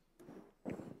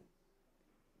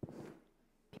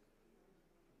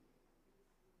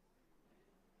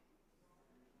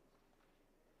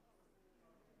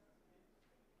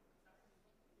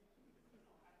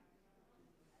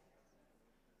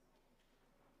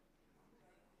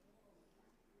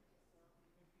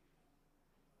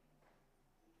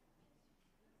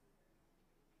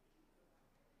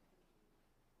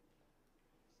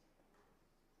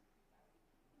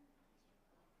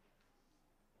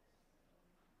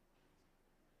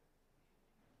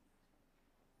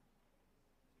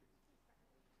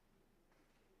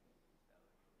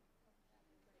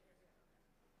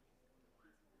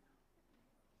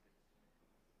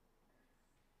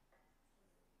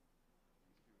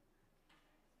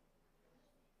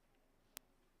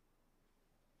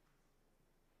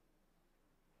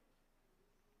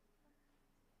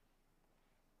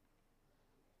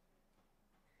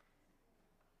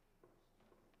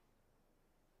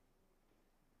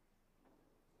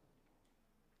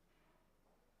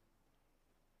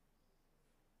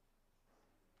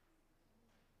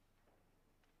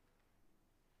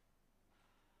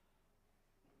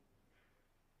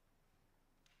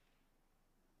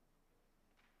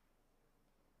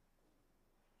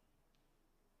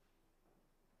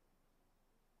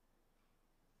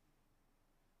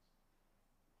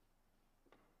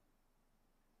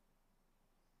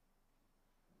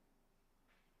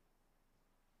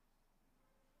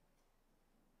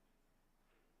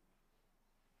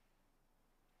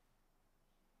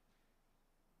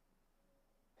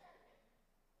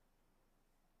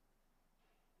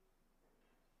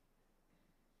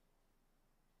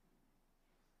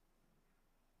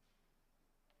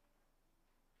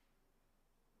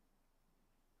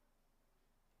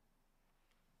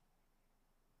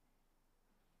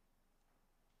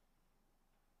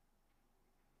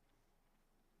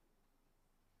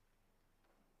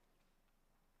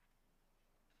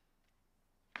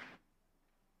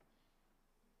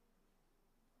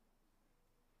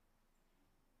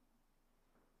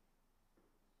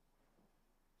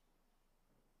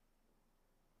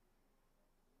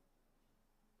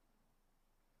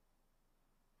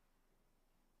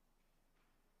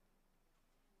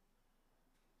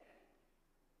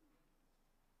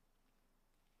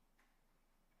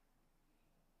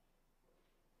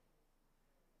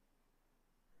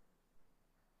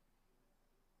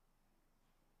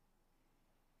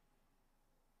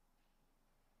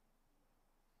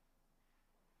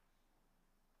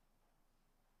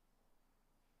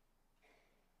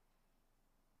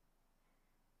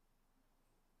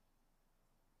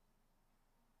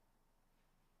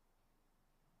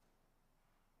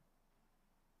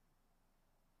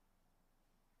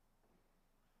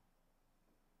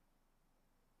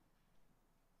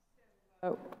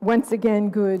 Once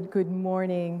again, good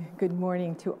morning. Good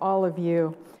morning to all of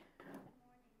you.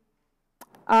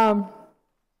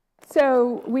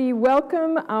 So we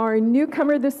welcome our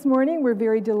newcomer this morning. We're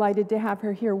very delighted to have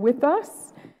her here with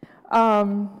us.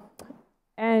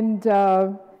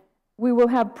 We will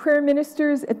have prayer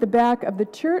ministers at the back of the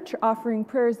church offering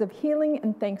prayers of healing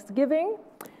and thanksgiving.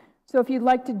 So if you'd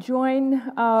like to join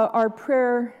our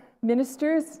prayer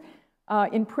ministers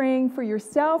in praying for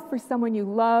yourself, for someone you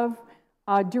love,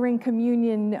 during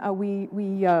communion,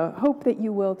 we hope that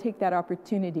you will take that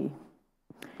opportunity.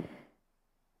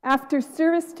 After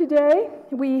service today,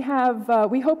 we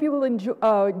hope you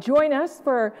will join us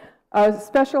for a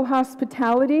special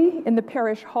hospitality in the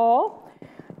parish hall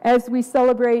as we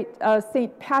celebrate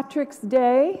St. Patrick's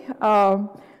Day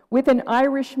with an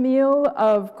Irish meal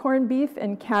of corned beef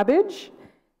and cabbage.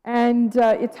 And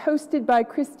it's hosted by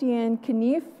Christiane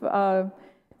Knief.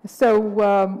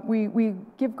 We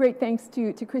give great thanks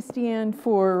to Christiane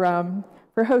for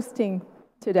hosting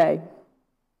today.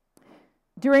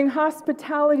 During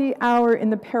hospitality hour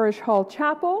in the parish hall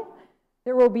chapel,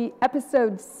 there will be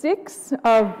episode 6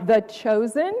 of The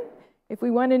Chosen. If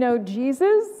we want to know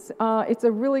Jesus, it's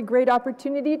a really great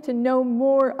opportunity to know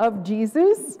more of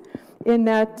Jesus in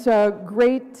that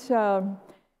great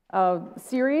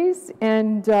series,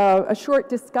 and a short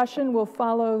discussion will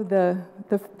follow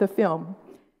the film.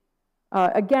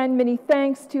 Again, many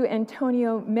thanks to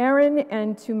Antonio Marin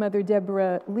and to Mother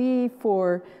Deborah Lee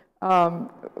for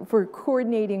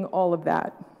coordinating all of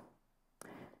that.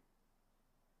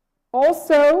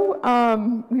 Also,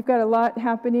 we've got a lot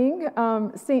happening.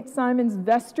 St. Simon's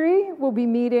Vestry will be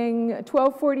meeting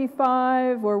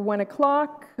 12:45 or 1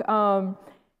 o'clock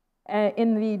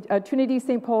in the Trinity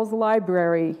St. Paul's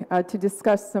Library to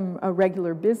discuss some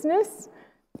regular business.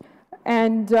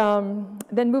 And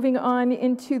then moving on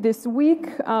into this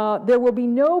week, there will be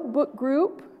no book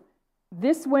group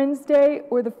this Wednesday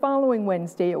or the following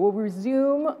Wednesday. It will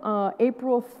resume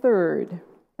April 3rd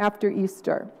after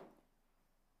Easter.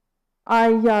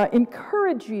 I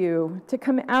encourage you to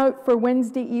come out for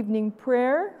Wednesday evening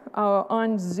prayer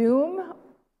on Zoom.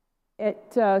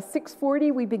 At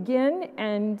 6:40 we begin,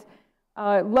 and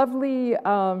lovely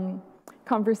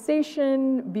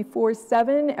conversation before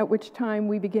 7, at which time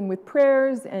we begin with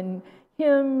prayers and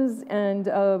hymns and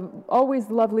always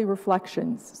lovely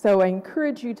reflections. So I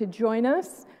encourage you to join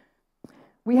us.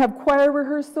 We have choir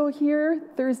rehearsal here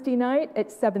Thursday night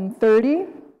at 7:30.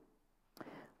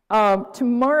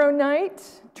 Tomorrow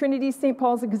night, Trinity St.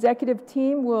 Paul's executive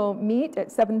team will meet at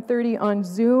 7:30 on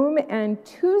Zoom, and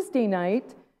Tuesday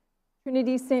night,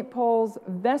 Trinity St. Paul's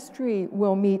vestry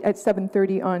will meet at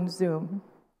 7:30 on Zoom.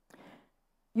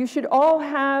 You should all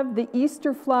have the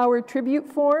Easter flower tribute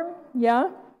form,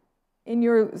 in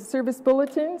your service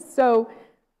bulletins. So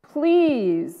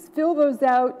please fill those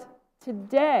out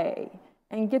today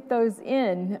and get those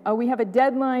in. We have a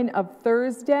deadline of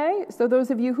Thursday, so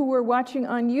those of you who are watching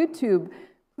on YouTube,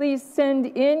 please send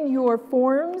in your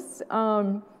forms,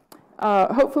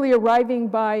 hopefully arriving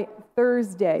by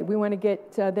Thursday. We want to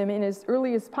get them in as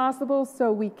early as possible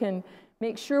so we can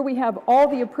make sure we have all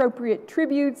the appropriate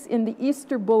tributes in the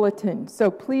Easter bulletin.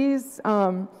 So please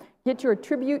get your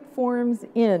tribute forms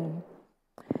in.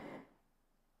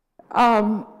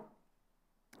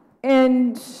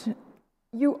 And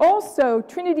you also,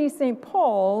 Trinity St.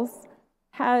 Paul's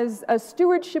has a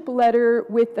stewardship letter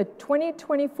with a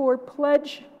 2024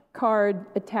 pledge card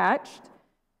attached.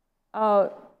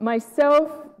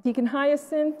 Myself, Deacon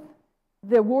Hyacinth,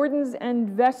 the wardens and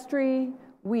vestry,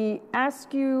 we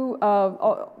ask you,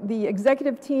 the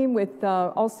executive team with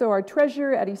also our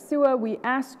treasurer, Arisua, we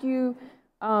ask you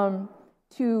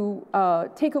to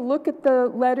take a look at the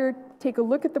letter, take a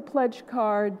look at the pledge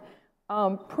card,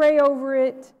 pray over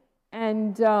it.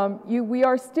 And we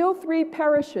are still 3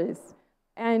 parishes,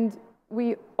 and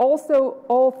we also,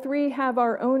 all 3 have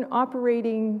our own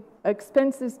operating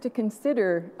expenses to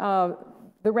consider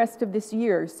the rest of this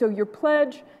year. So your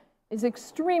pledge is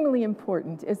extremely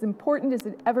important as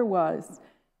it ever was.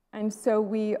 And so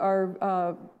we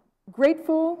are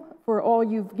grateful for all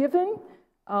you've given,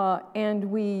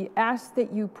 and we ask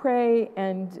that you pray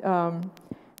and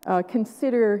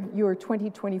consider your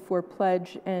 2024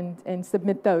 pledge and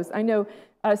submit those. I know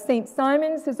St.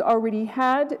 Simon's has already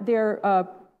had their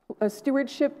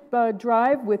stewardship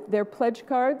drive with their pledge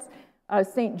cards.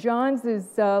 St. John's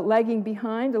is lagging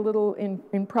behind a little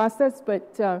in process,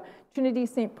 but Trinity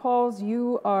St. Paul's,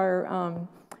 you are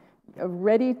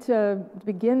ready to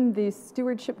begin the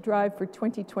stewardship drive for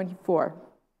 2024.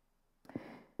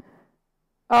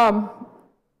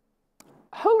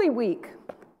 Holy Week.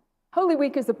 Holy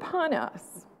Week is upon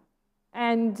us,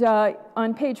 and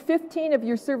on page 15 of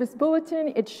your service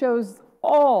bulletin, it shows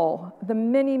all the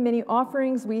many, many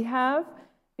offerings we have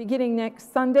beginning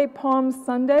next Sunday, Palm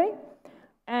Sunday,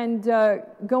 and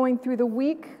going through the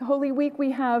week, Holy Week. We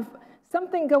have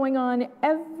something going on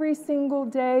every single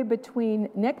day between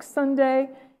next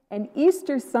Sunday and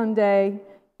Easter Sunday,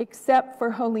 except for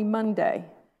Holy Monday.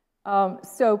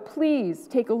 So please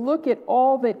take a look at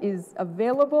all that is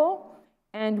available,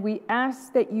 and we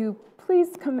ask that you please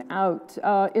come out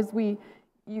as we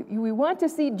want to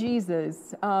see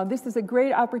Jesus. This is a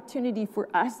great opportunity for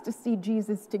us to see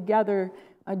Jesus together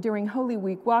during Holy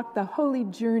Week, walk the holy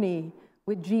journey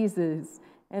with Jesus,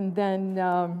 and then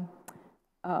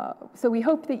so we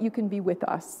hope that you can be with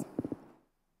us.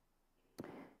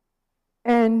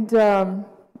 And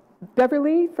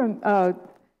Beverly from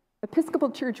Episcopal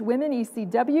Church Women,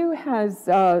 ECW, has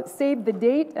saved the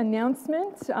date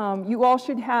announcement. You all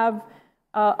should have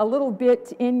a little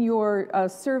bit in your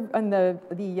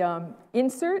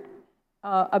insert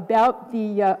about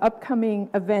the upcoming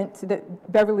event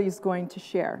that Beverly is going to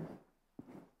share.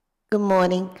 Good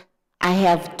morning. I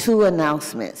have two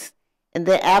announcements. In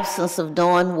the absence of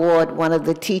Dawn Ward, one of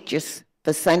the teachers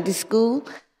for Sunday school,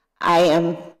 I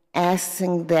am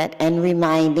asking that and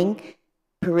reminding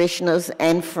parishioners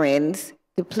and friends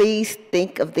to please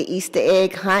think of the Easter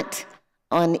egg hunt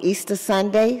on Easter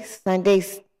Sunday,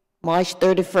 March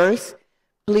 31st.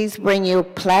 Please bring your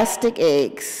plastic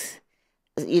eggs.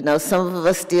 You know, some of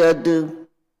us still do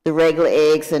the regular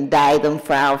eggs and dye them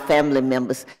for our family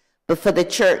members. But for the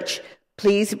church,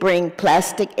 please bring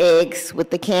plastic eggs with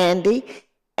the candy.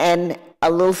 And a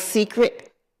little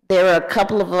secret, there are a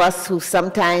couple of us who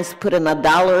sometimes put in $1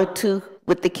 or $2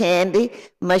 with the candy,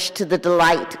 much to the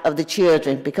delight of the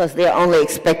children, because they're only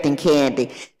expecting candy.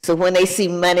 So when they see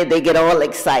money, they get all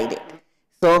excited.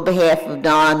 So on behalf of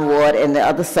Dawn Ward and the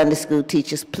other Sunday school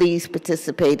teachers, please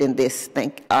participate in this.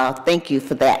 Thank you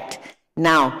for that.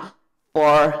 Now,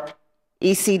 for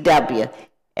ECW,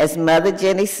 as Mother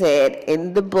Jenny said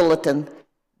in the bulletin,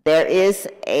 there is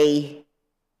a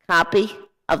copy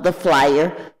of the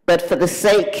flyer, but for the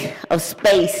sake of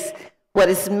space, what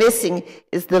is missing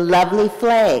is the lovely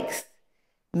flags.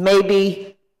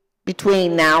 Maybe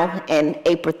between now and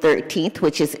April 13th,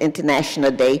 which is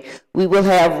International Day, we will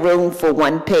have room for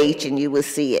one page and you will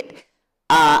see it.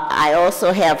 I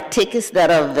also have tickets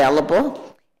that are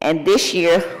available, and this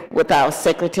year with our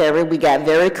secretary, we got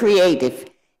very creative.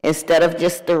 Instead of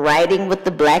just the writing with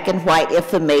the black and white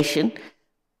information,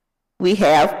 we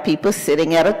have people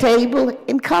sitting at a table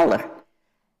in color.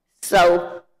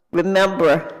 So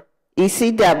remember,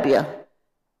 ECW,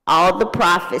 all the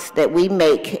profits that we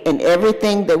make and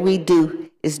everything that we do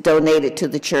is donated to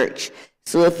the church.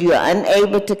 So if you're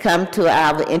unable to come to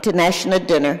our international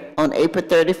dinner on April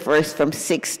 31st from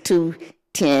 6 to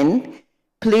 10,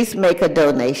 please make a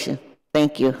donation.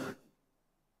 Thank you.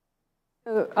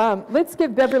 Let's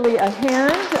give Beverly a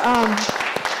hand.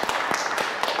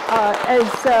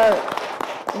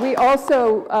 We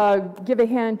also give a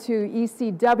hand to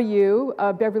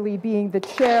ECW, Beverly being the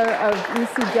chair of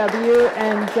ECW,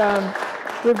 and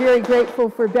we're very grateful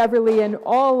for Beverly and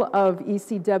all of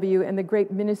ECW and the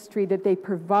great ministry that they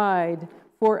provide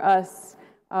for us,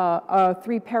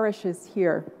 three parishes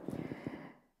here.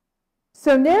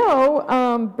 So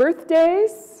now,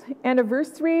 birthdays,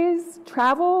 anniversaries,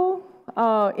 travel,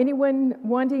 anyone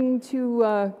wanting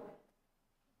to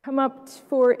come up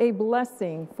for a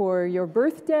blessing for your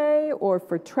birthday or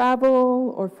for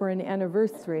travel or for an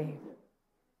anniversary?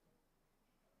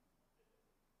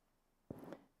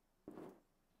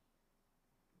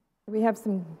 We have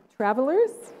some travelers?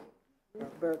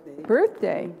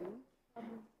 Birthday.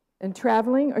 And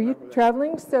traveling. Are you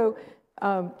traveling? So,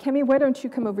 Kemi, why don't you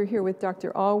come over here with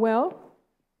Dr. Alwell?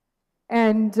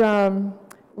 And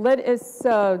let us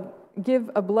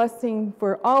give a blessing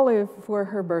for Olive for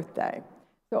her birthday.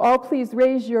 So all please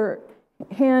raise your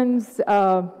hands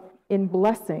in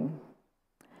blessing.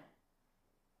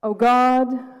 O God,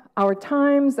 our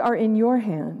times are in your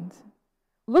hand.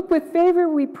 Look with favor,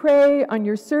 we pray, on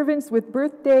your servants with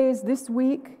birthdays this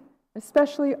week,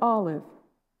 especially Olive,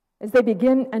 as they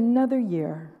begin another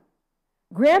year.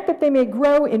 Grant that they may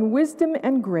grow in wisdom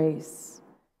and grace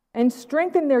and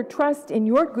strengthen their trust in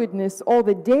your goodness all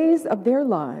the days of their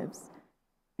lives.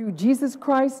 Through Jesus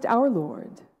Christ our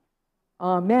Lord.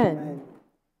 Amen. Amen.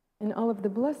 And all of the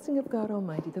blessing of God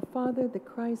Almighty, the Father, the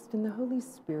Christ, and the Holy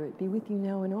Spirit be with you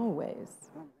now and always.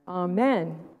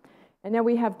 Amen. And now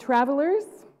we have travelers.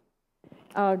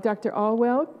 Dr.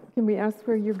 Alwell, can we ask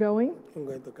where you're going? I'm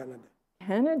going to Canada.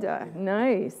 Canada.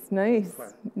 Nice, nice,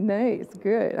 nice.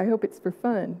 Good. I hope it's for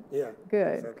fun. Yeah.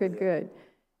 Good, exactly, good, good.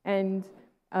 And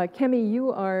Kemi,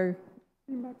 you are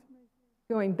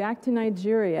going back to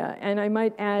Nigeria. And I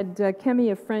might add,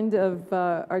 Kemi, a friend of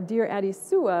our dear Addie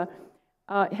Sua,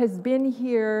 has been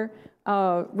here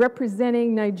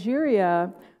representing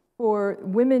Nigeria for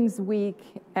Women's Week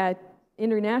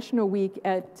International Week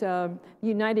at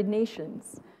United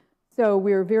Nations. So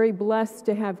we're very blessed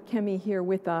to have Kemi here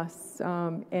with us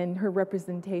and her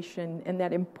representation and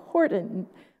that important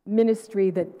ministry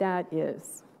that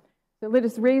is. So let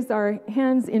us raise our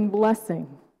hands in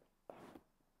blessing.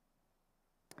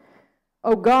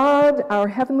 O God, our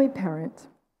heavenly parent,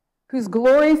 whose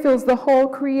glory fills the whole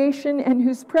creation and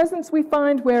whose presence we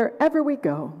find wherever we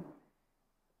go,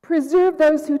 preserve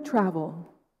those who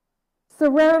travel.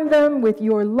 Surround them with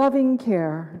your loving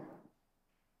care.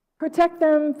 Protect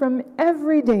them from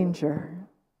every danger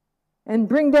and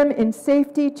bring them in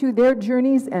safety to their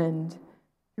journey's end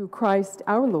through Christ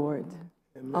our Lord.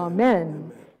 Amen.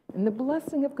 Amen. And the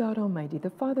blessing of God Almighty, the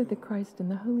Father, the Christ, and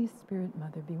the Holy Spirit,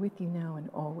 Mother, be with you now and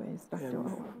always. Dr.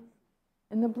 O.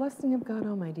 And the blessing of God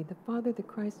Almighty, the Father, the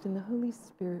Christ, and the Holy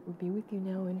Spirit will be with you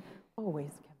now and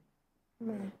always.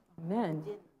 Amen. Amen.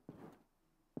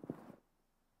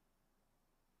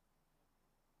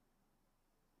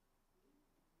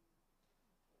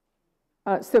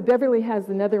 So Beverly has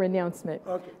another announcement.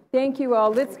 Okay. Thank you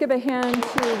all. Let's give a hand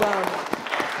to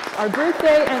our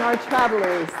birthday and our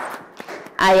travelers.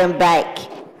 I am back.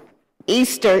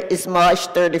 Easter is March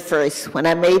 31st. When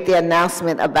I made the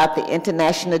announcement about the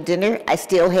international dinner, I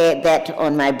still had that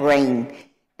on my brain.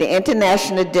 The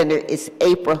international dinner is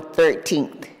April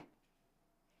 13th.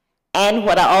 And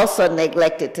what I also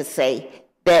neglected to say,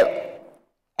 that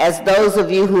as those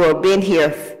of you who have been here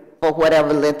for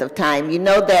whatever length of time, you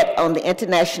know that on the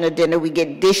international dinner we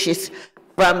get dishes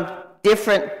from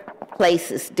different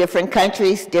places, different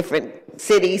countries, different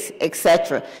cities,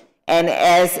 etc. And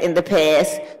as in the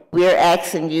past, we're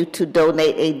asking you to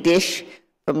donate a dish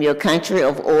from your country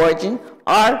of origin,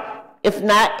 or if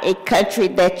not, a country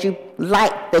that you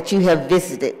like, that you have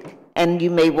visited, and you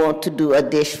may want to do a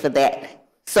dish for that.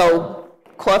 So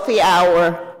coffee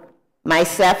hour,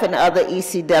 myself and other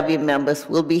ECW members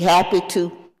will be happy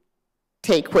to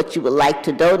take what you would like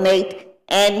to donate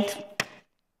and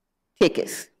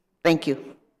tickets. Thank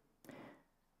you.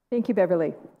 Thank you,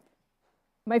 Beverly.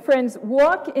 My friends,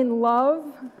 walk in love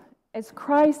as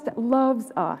Christ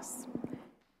loves us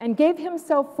and gave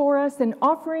himself for us an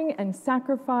offering and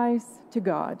sacrifice to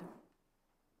God.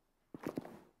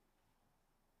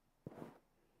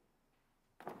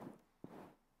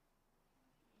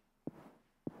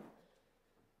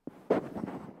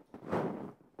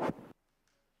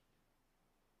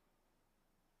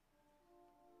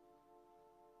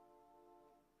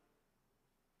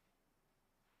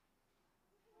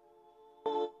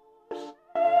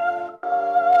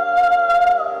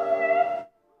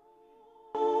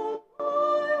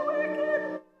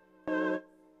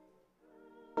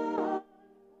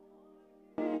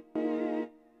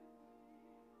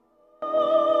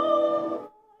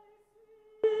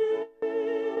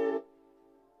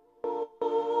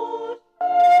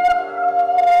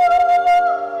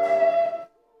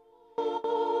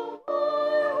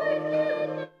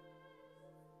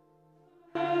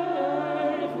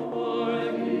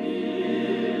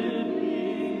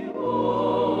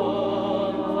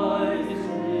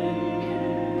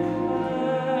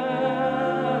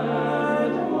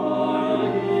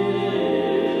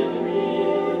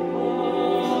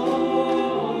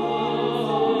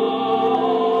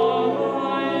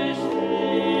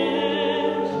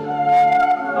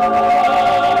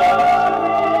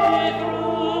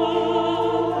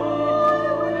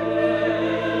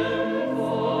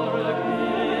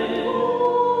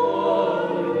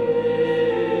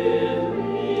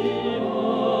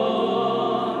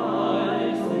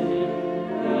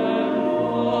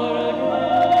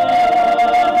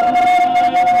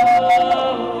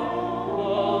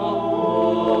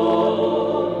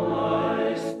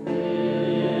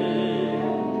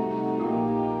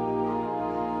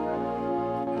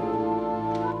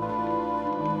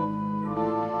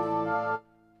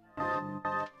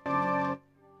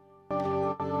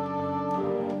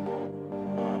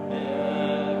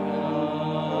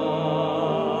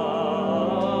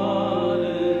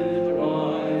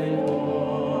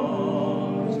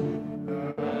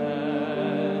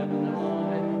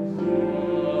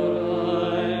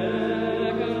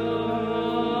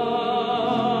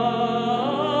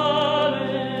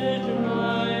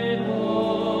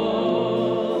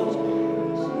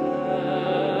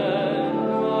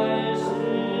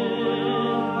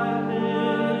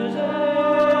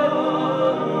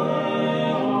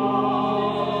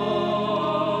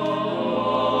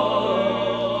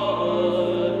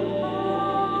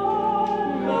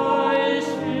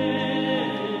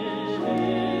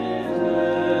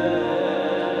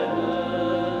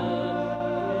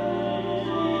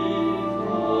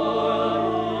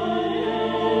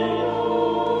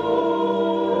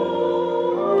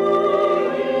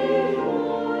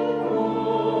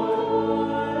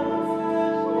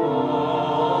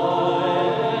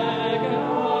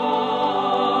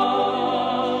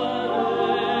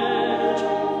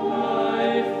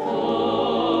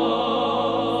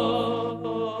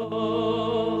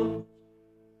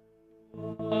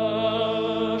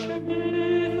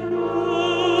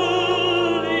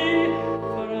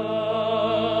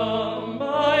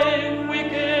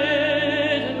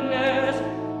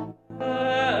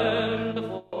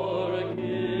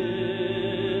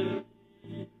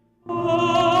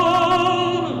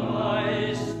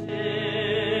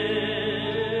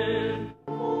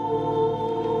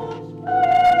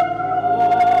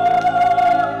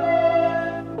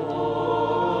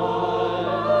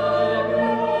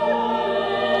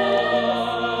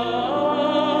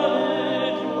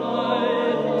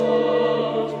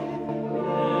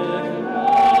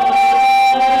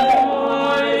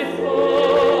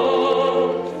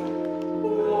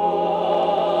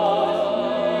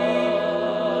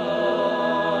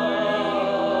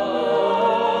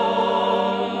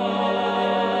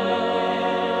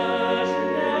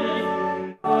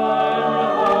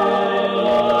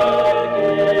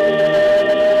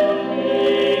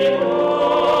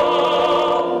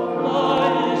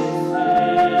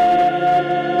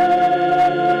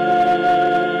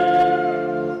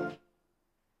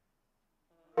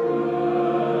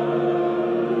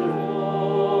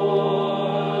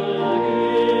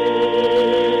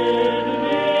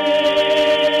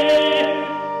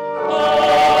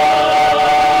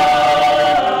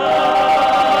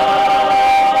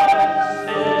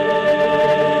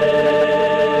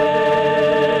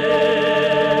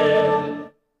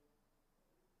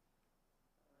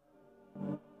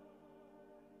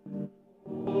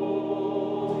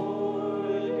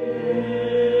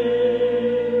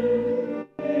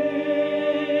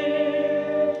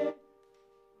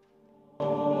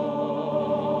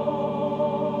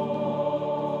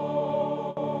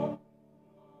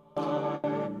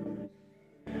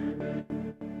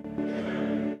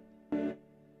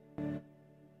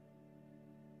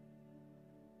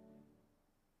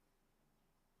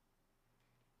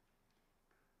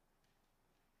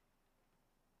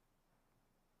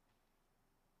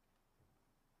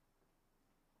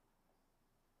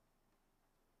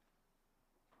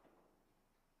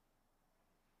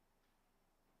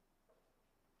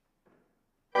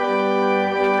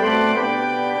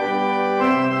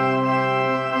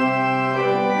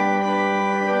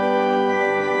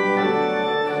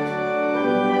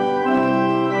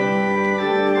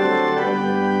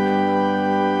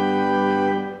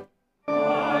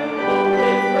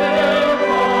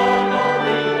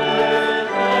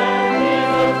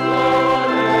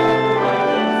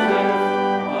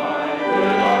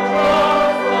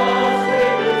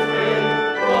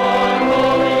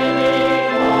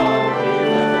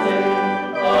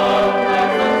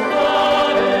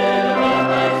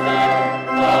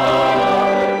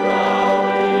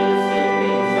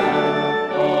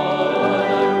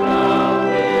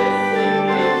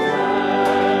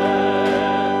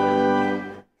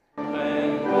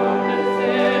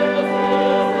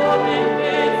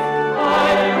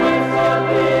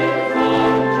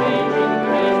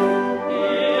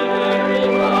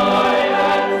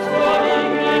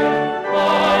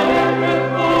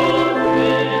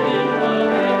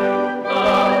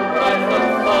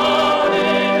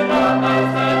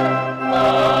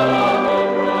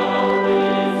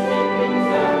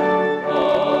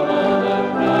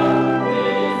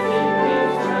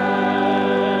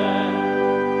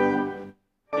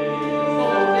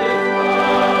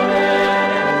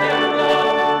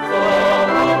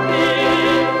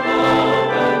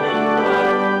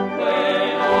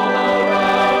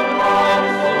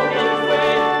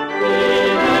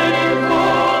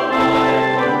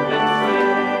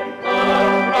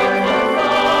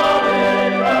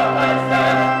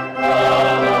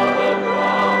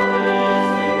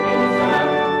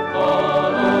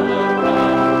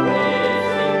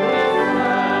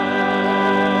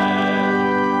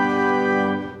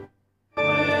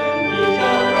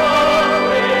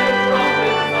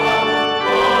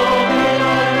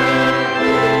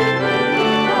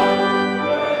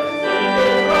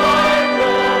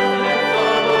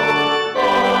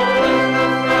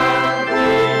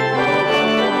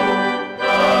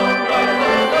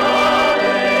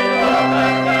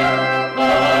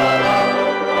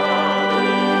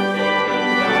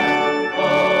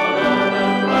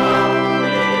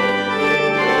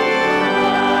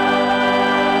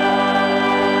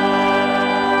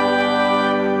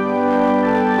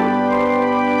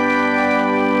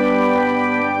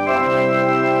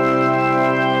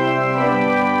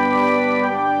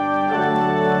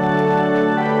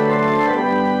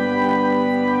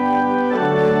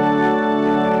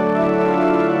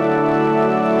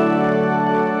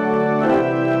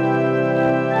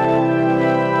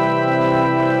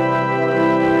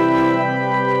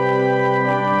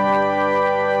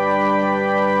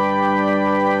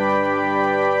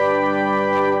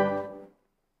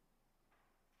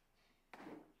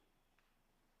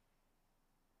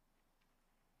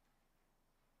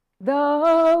 The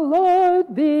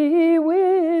Lord be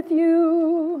with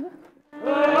you.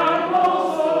 And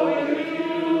also with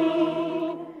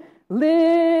you.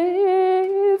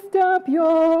 Lift up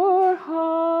your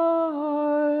hearts.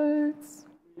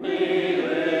 We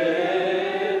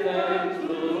lift them to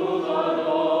the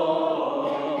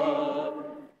Lord.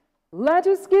 Let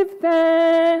us give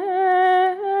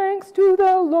thanks to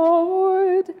the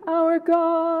Lord our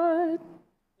God.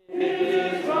 It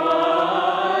is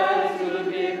right to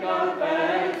give God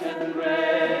thanks and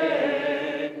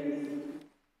praise.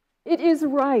 It is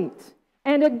right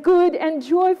and a good and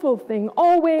joyful thing,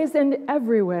 always and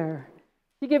everywhere,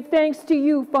 to give thanks to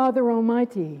you, Father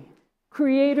Almighty,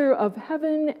 Creator of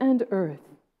heaven and earth.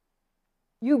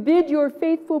 You bid your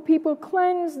faithful people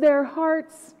cleanse their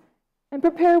hearts and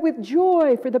prepare with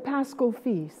joy for the Paschal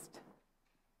feast,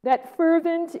 that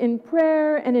fervent in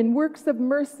prayer and in works of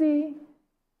mercy,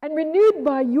 and renewed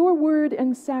by your word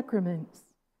and sacraments,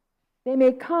 they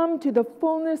may come to the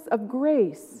fullness of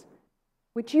grace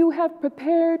which you have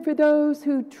prepared for those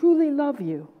who truly love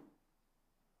you.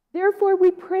 Therefore we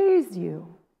praise you,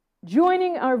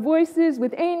 joining our voices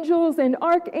with angels and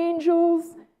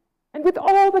archangels, and with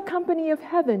all the company of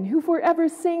heaven who forever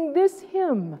sing this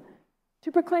hymn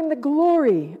to proclaim the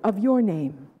glory of your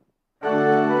name.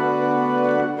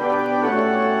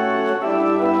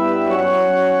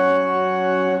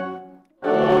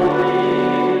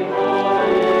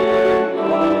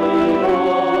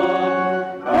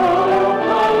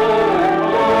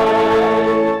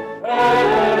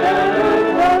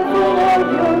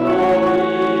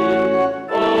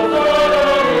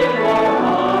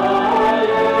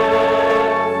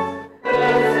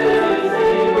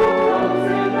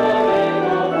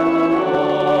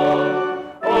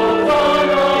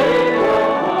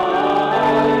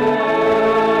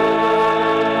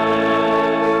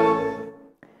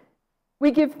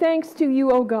 We give thanks to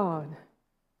you, O God,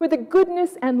 for the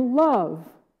goodness and love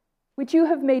which you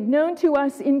have made known to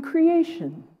us in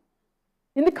creation,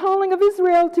 in the calling of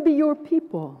Israel to be your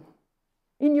people,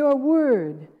 in your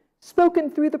word spoken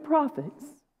through the prophets,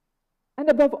 and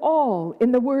above all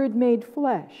in the word made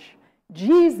flesh,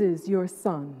 Jesus, your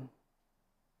Son.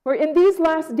 For in these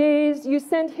last days you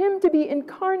sent him to be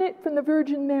incarnate from the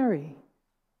Virgin Mary,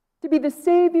 to be the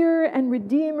Savior and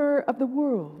Redeemer of the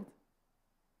world.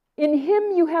 In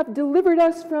him you have delivered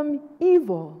us from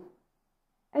evil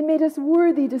and made us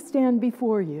worthy to stand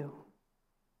before you.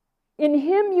 In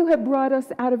him you have brought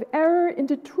us out of error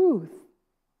into truth,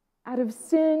 out of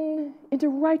sin into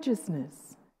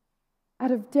righteousness, out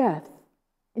of death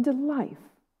into life.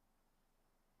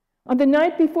 On the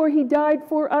night before he died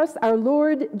for us, our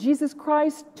Lord Jesus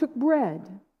Christ took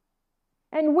bread,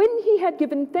 and when he had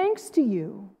given thanks to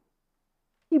you,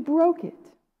 he broke it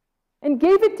and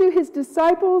gave it to his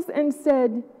disciples and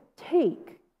said,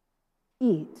 "Take,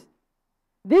 eat.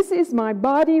 This is my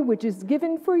body which is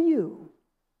given for you.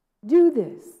 Do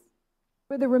this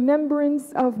for the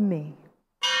remembrance of me."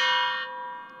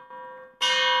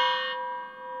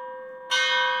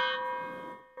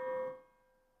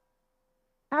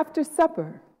 After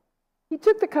supper, he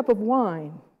took the cup of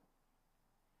wine,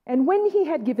 and when he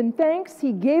had given thanks,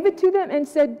 he gave it to them and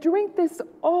said, "Drink this,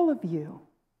 all of you.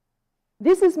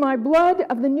 This is my blood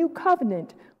of the new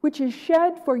covenant, which is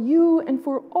shed for you and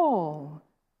for all,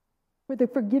 for the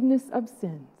forgiveness of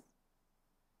sins.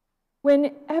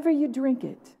 Whenever you drink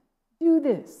it, do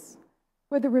this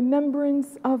for the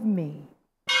remembrance of me."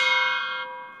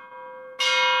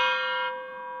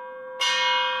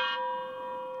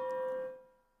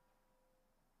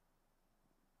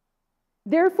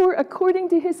 Therefore, according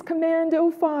to his command,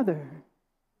 O Father,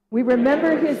 we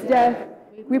remember his death,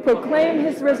 we proclaim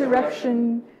his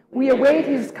resurrection, we await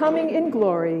his coming in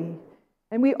glory,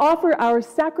 and we offer our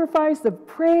sacrifice of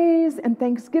praise and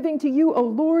thanksgiving to you, O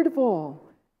Lord of all,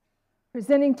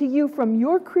 presenting to you from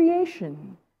your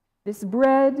creation this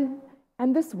bread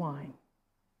and this wine.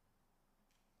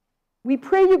 We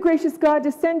pray you, gracious God,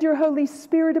 to send your Holy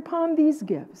Spirit upon these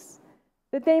gifts,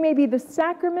 that they may be the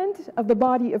sacrament of the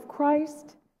body of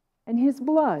Christ and his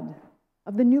blood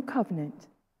of the new covenant.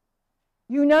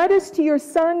 Unite us to your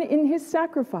Son in his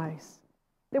sacrifice,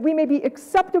 that we may be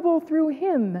acceptable through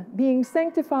him, being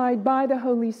sanctified by the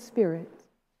Holy Spirit.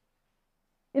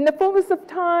 In the fullness of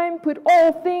time, put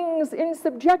all things in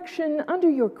subjection under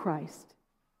your Christ,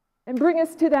 and bring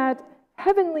us to that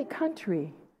heavenly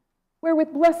country where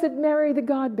with Blessed Mary, the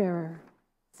God-bearer,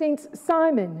 Saints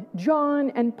Simon, John,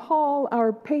 and Paul,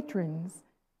 our patrons,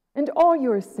 and all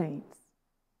your saints,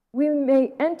 we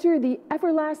may enter the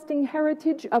everlasting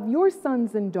heritage of your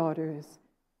sons and daughters,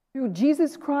 through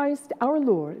Jesus Christ our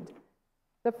Lord,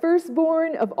 the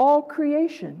firstborn of all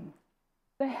creation,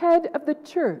 the head of the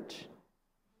church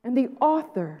and the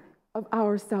author of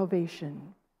our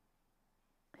salvation.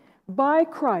 By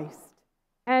Christ,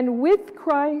 and with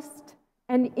Christ,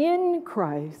 and in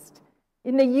Christ,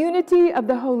 in the unity of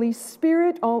the Holy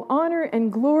Spirit, all honor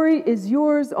and glory is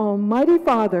yours, Almighty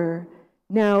Father,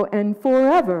 now and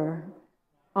forever.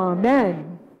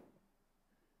 Amen.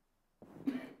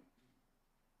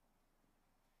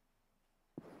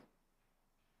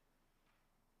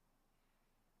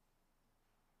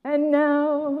 And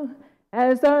now,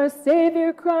 as our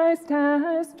Savior Christ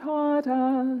has taught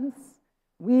us,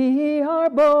 we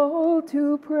are bold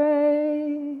to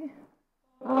pray.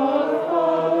 Our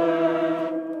Father,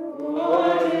 who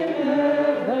art in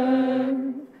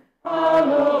heaven,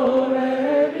 hallowed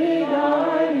be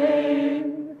thy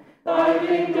name. Thy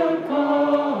kingdom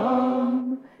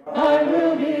come, thy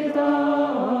will be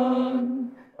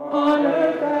done, on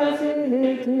earth as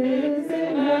it is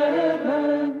in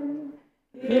heaven.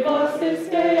 Give us this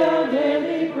day our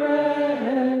daily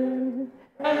bread,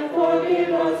 and forgive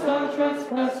us our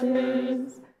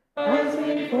trespasses, as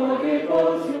we forgive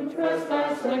those who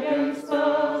trespass against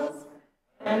us.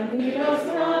 And lead us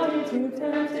not into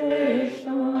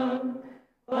temptation,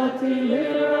 but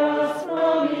deliver us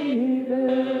from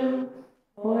evil.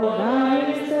 For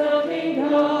thine is the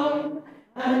kingdom,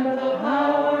 and the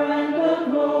power, and the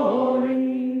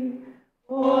glory,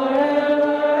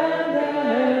 forever and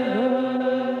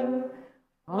ever.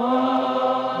 Amen.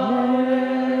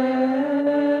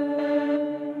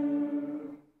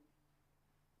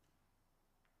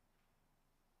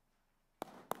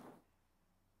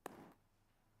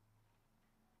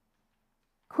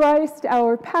 Christ,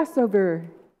 our Passover,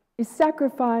 is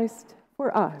sacrificed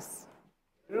for us.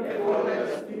 Therefore, let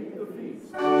us keep the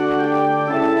feast.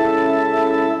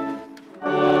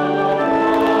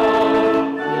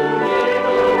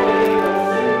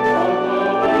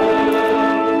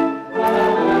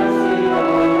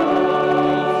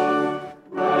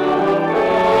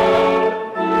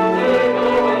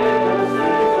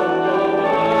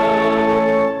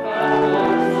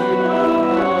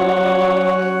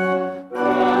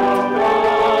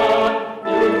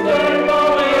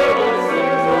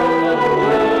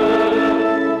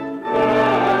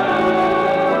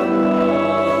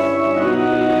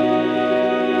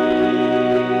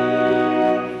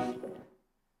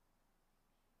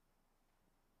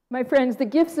 My friends, the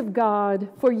gifts of God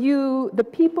for you, the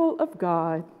people of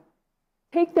God,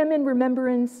 take them in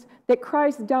remembrance that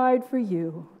Christ died for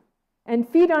you, and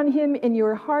feed on him in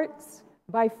your hearts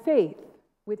by faith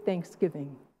with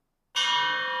thanksgiving.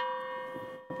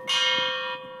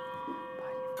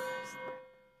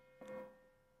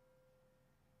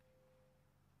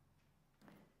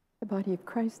 The body of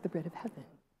Christ, the bread of heaven.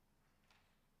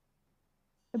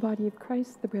 The body of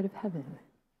Christ, the bread of heaven.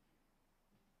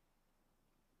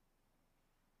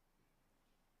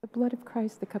 The blood of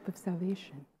Christ, the cup of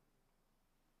salvation.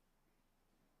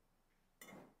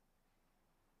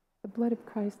 The blood of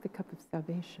Christ, the cup of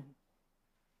salvation.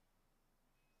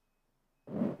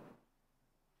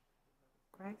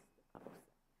 Christ.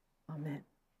 Amen.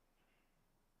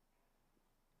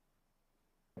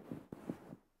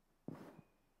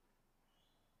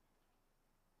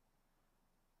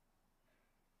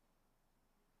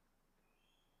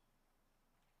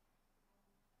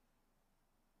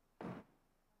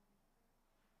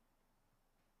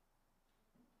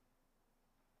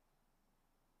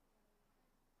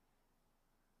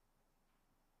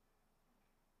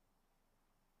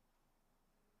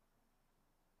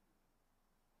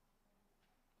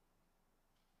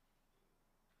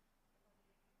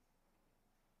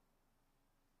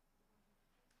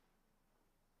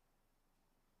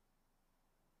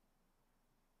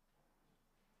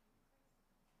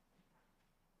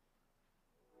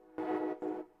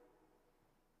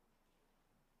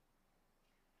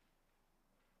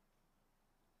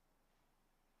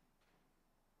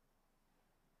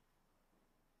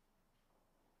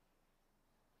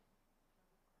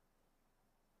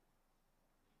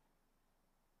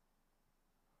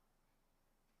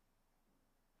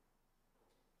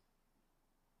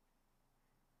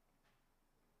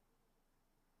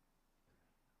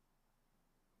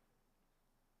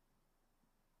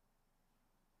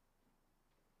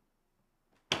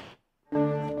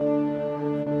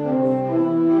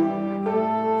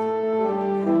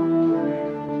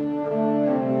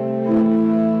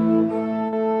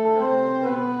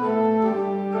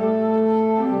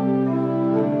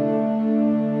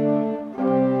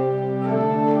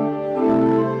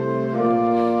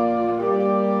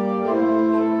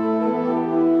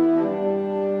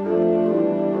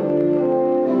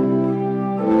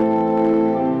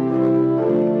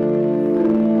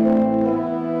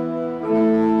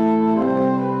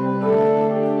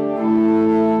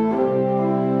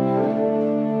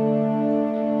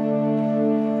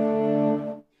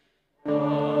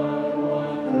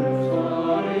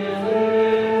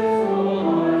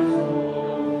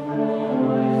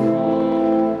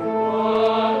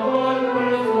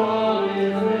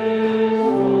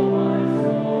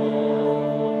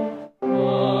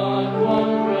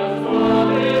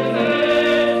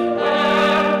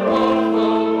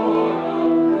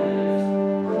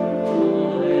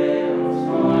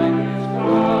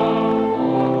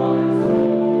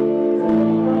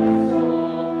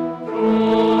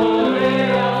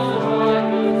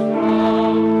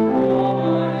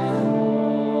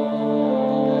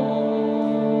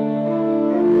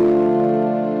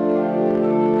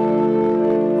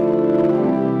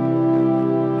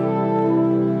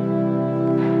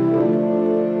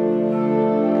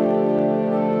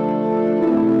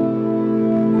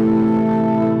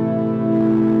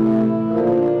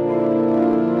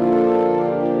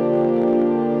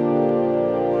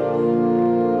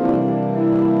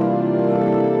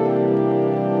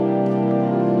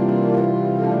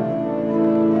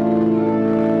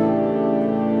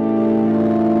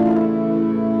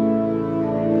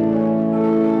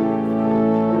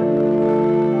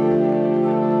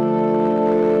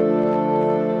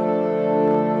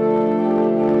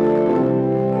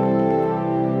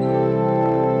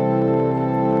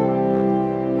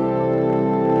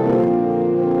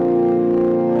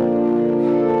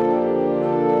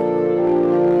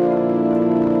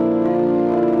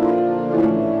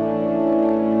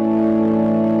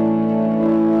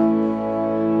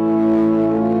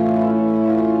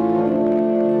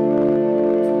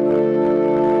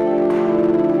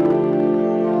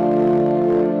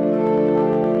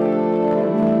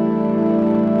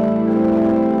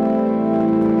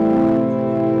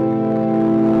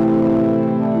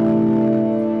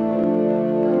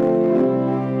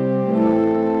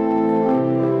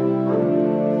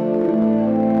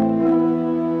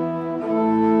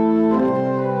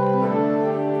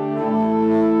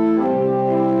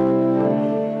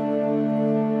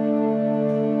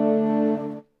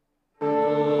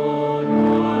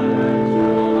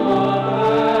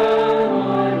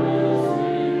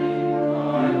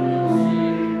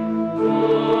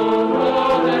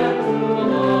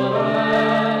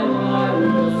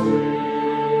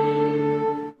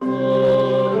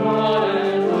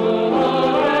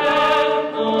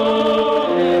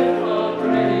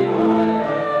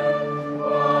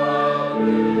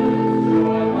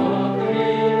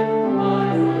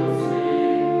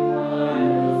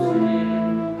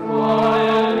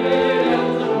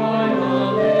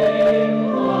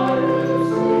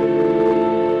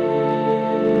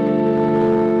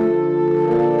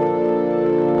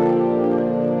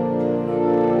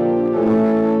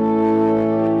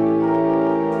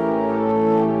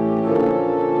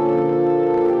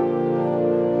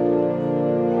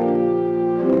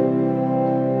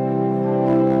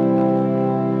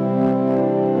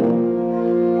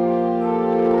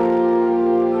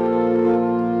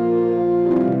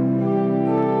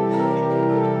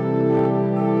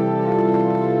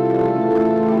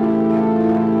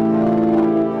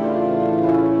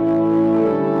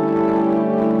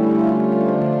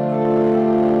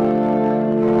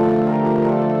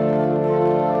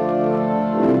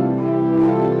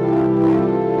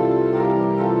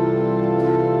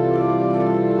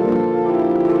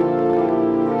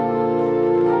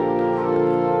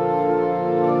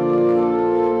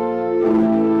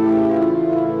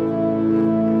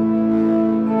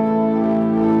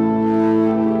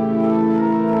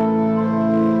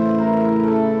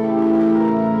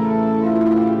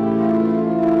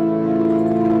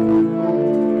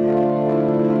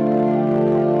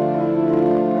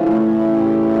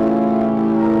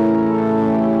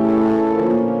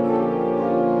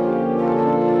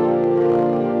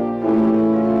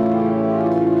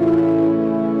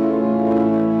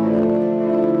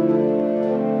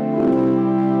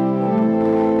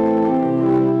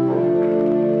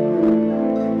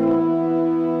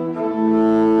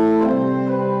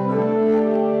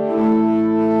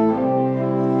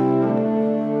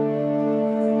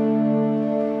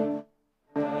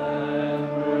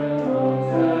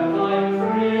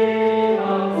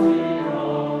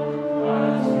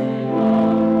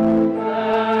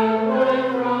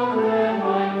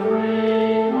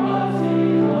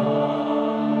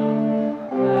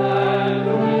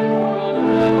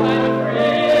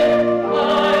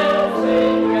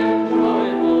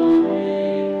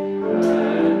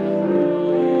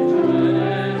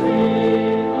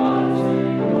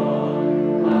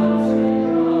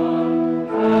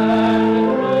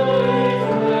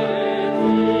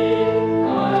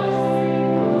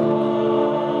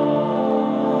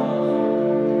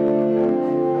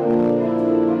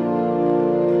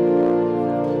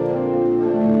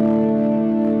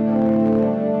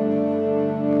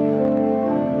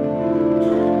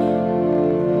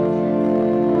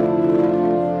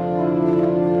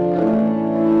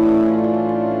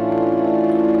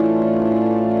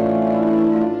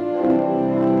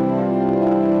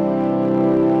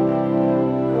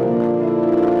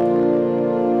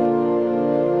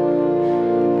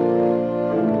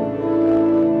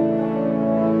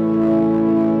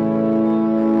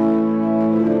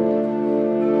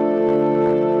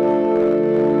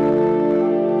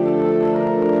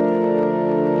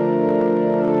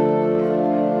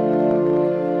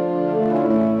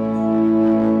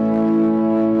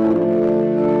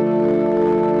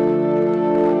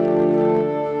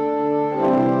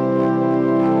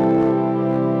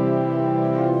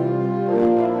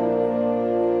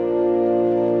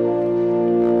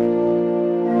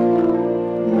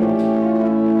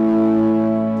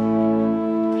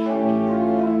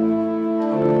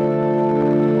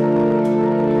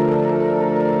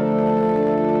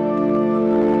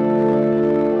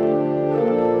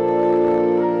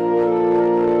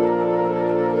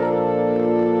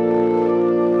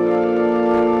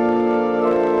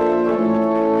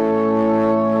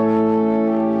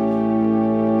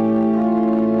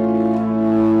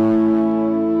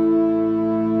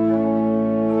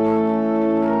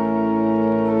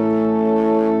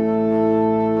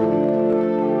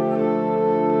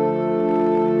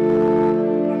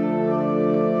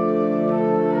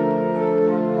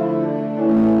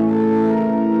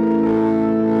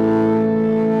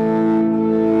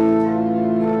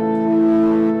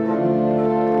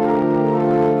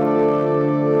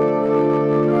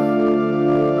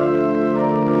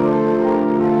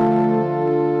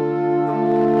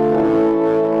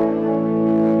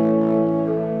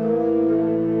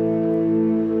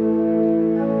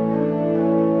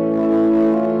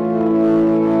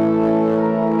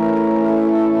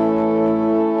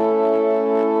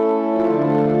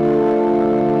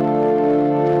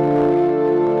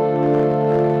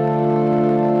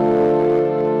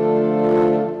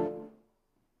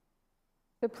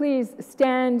 please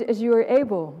stand as you are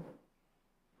able.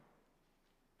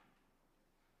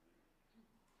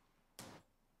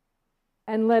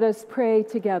 And let us pray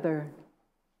together.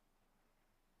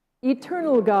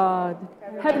 Eternal God,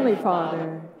 Heavenly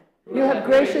Father, you have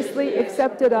graciously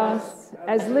accepted us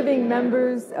as living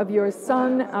members of your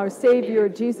Son, our Savior,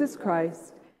 Jesus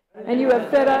Christ, and you have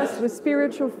fed us with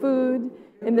spiritual food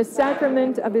in the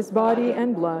sacrament of his body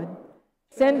and blood.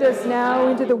 Send us now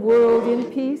into the world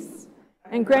in peace,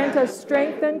 and grant us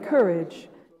strength and courage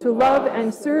to love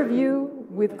and serve you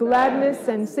with gladness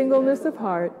and singleness of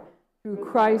heart, through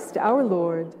Christ our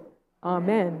Lord.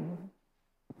 Amen.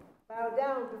 Bow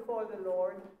down before the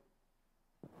Lord.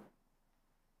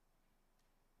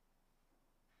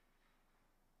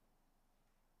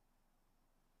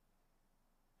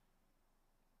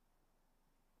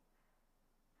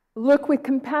 Look with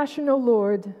compassion, O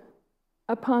Lord,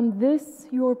 upon this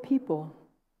your people,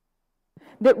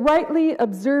 that rightly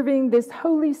observing this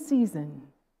holy season,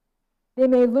 they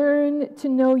may learn to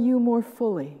know you more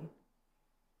fully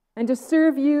and to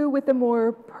serve you with a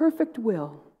more perfect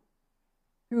will,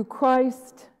 through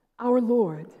Christ our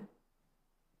Lord.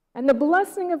 And the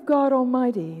blessing of God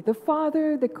Almighty, the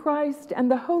Father, the Christ,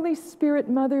 and the Holy Spirit,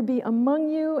 Mother, be among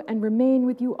you and remain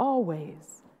with you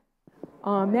always.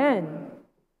 Amen.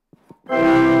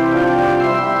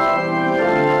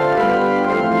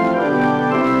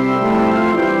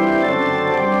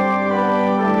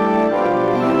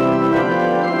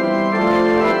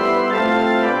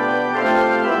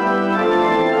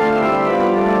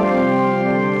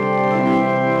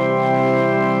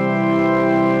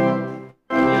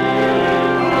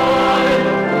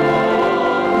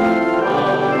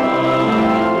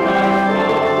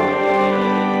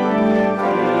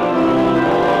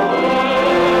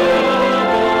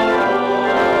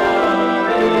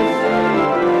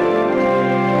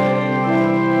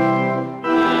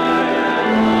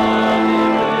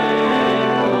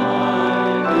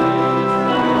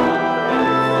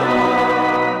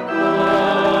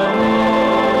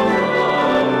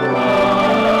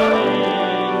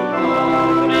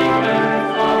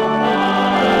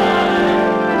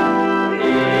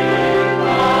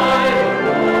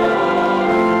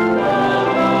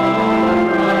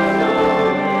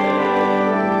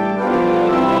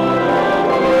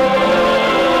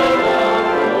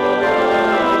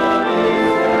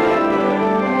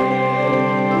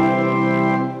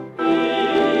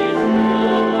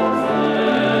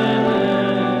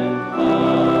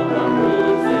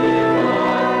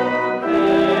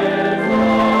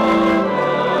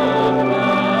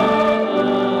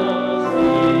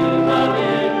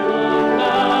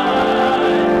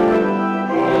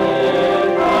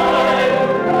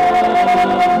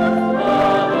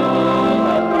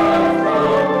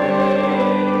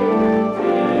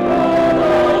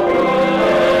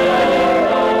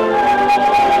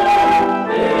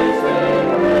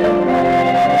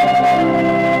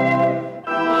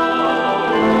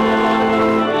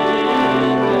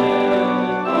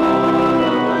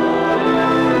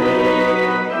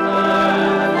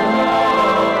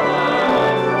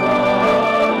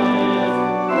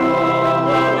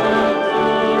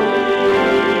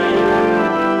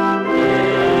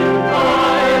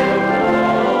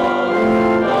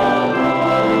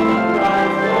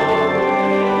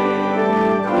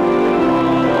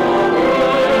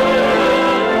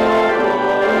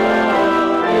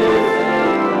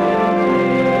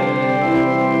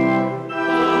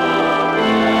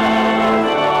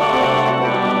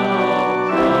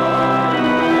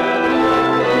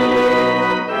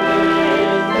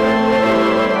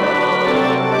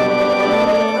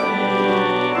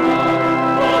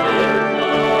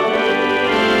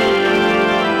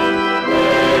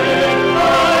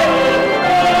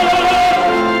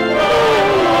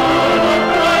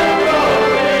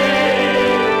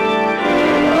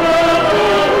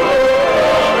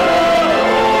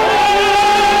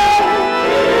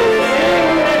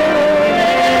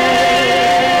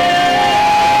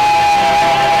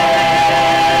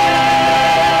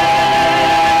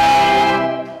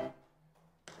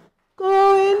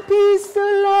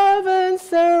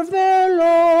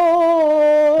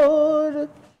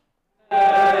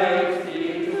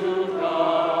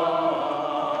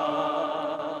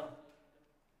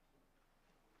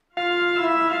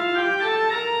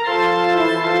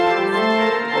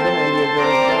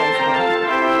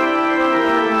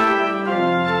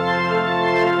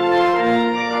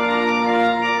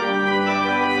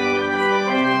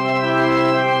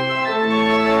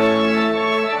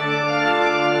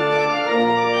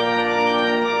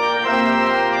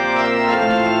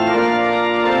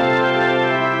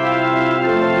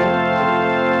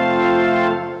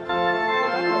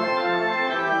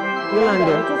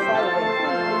 Yolanda.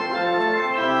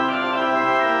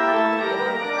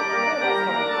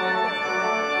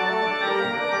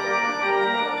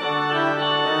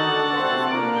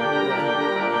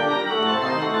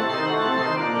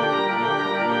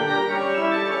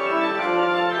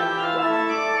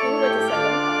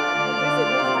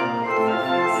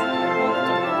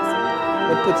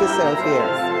 Put yourself here.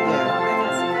 Yeah.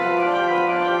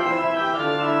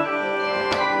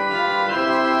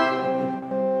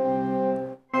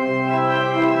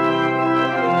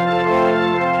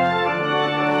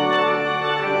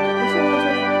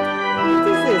 What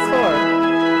is this for?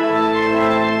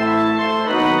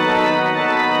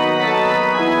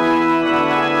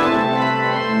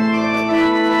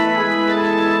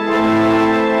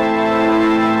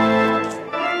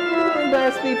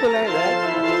 Embarrass people like that.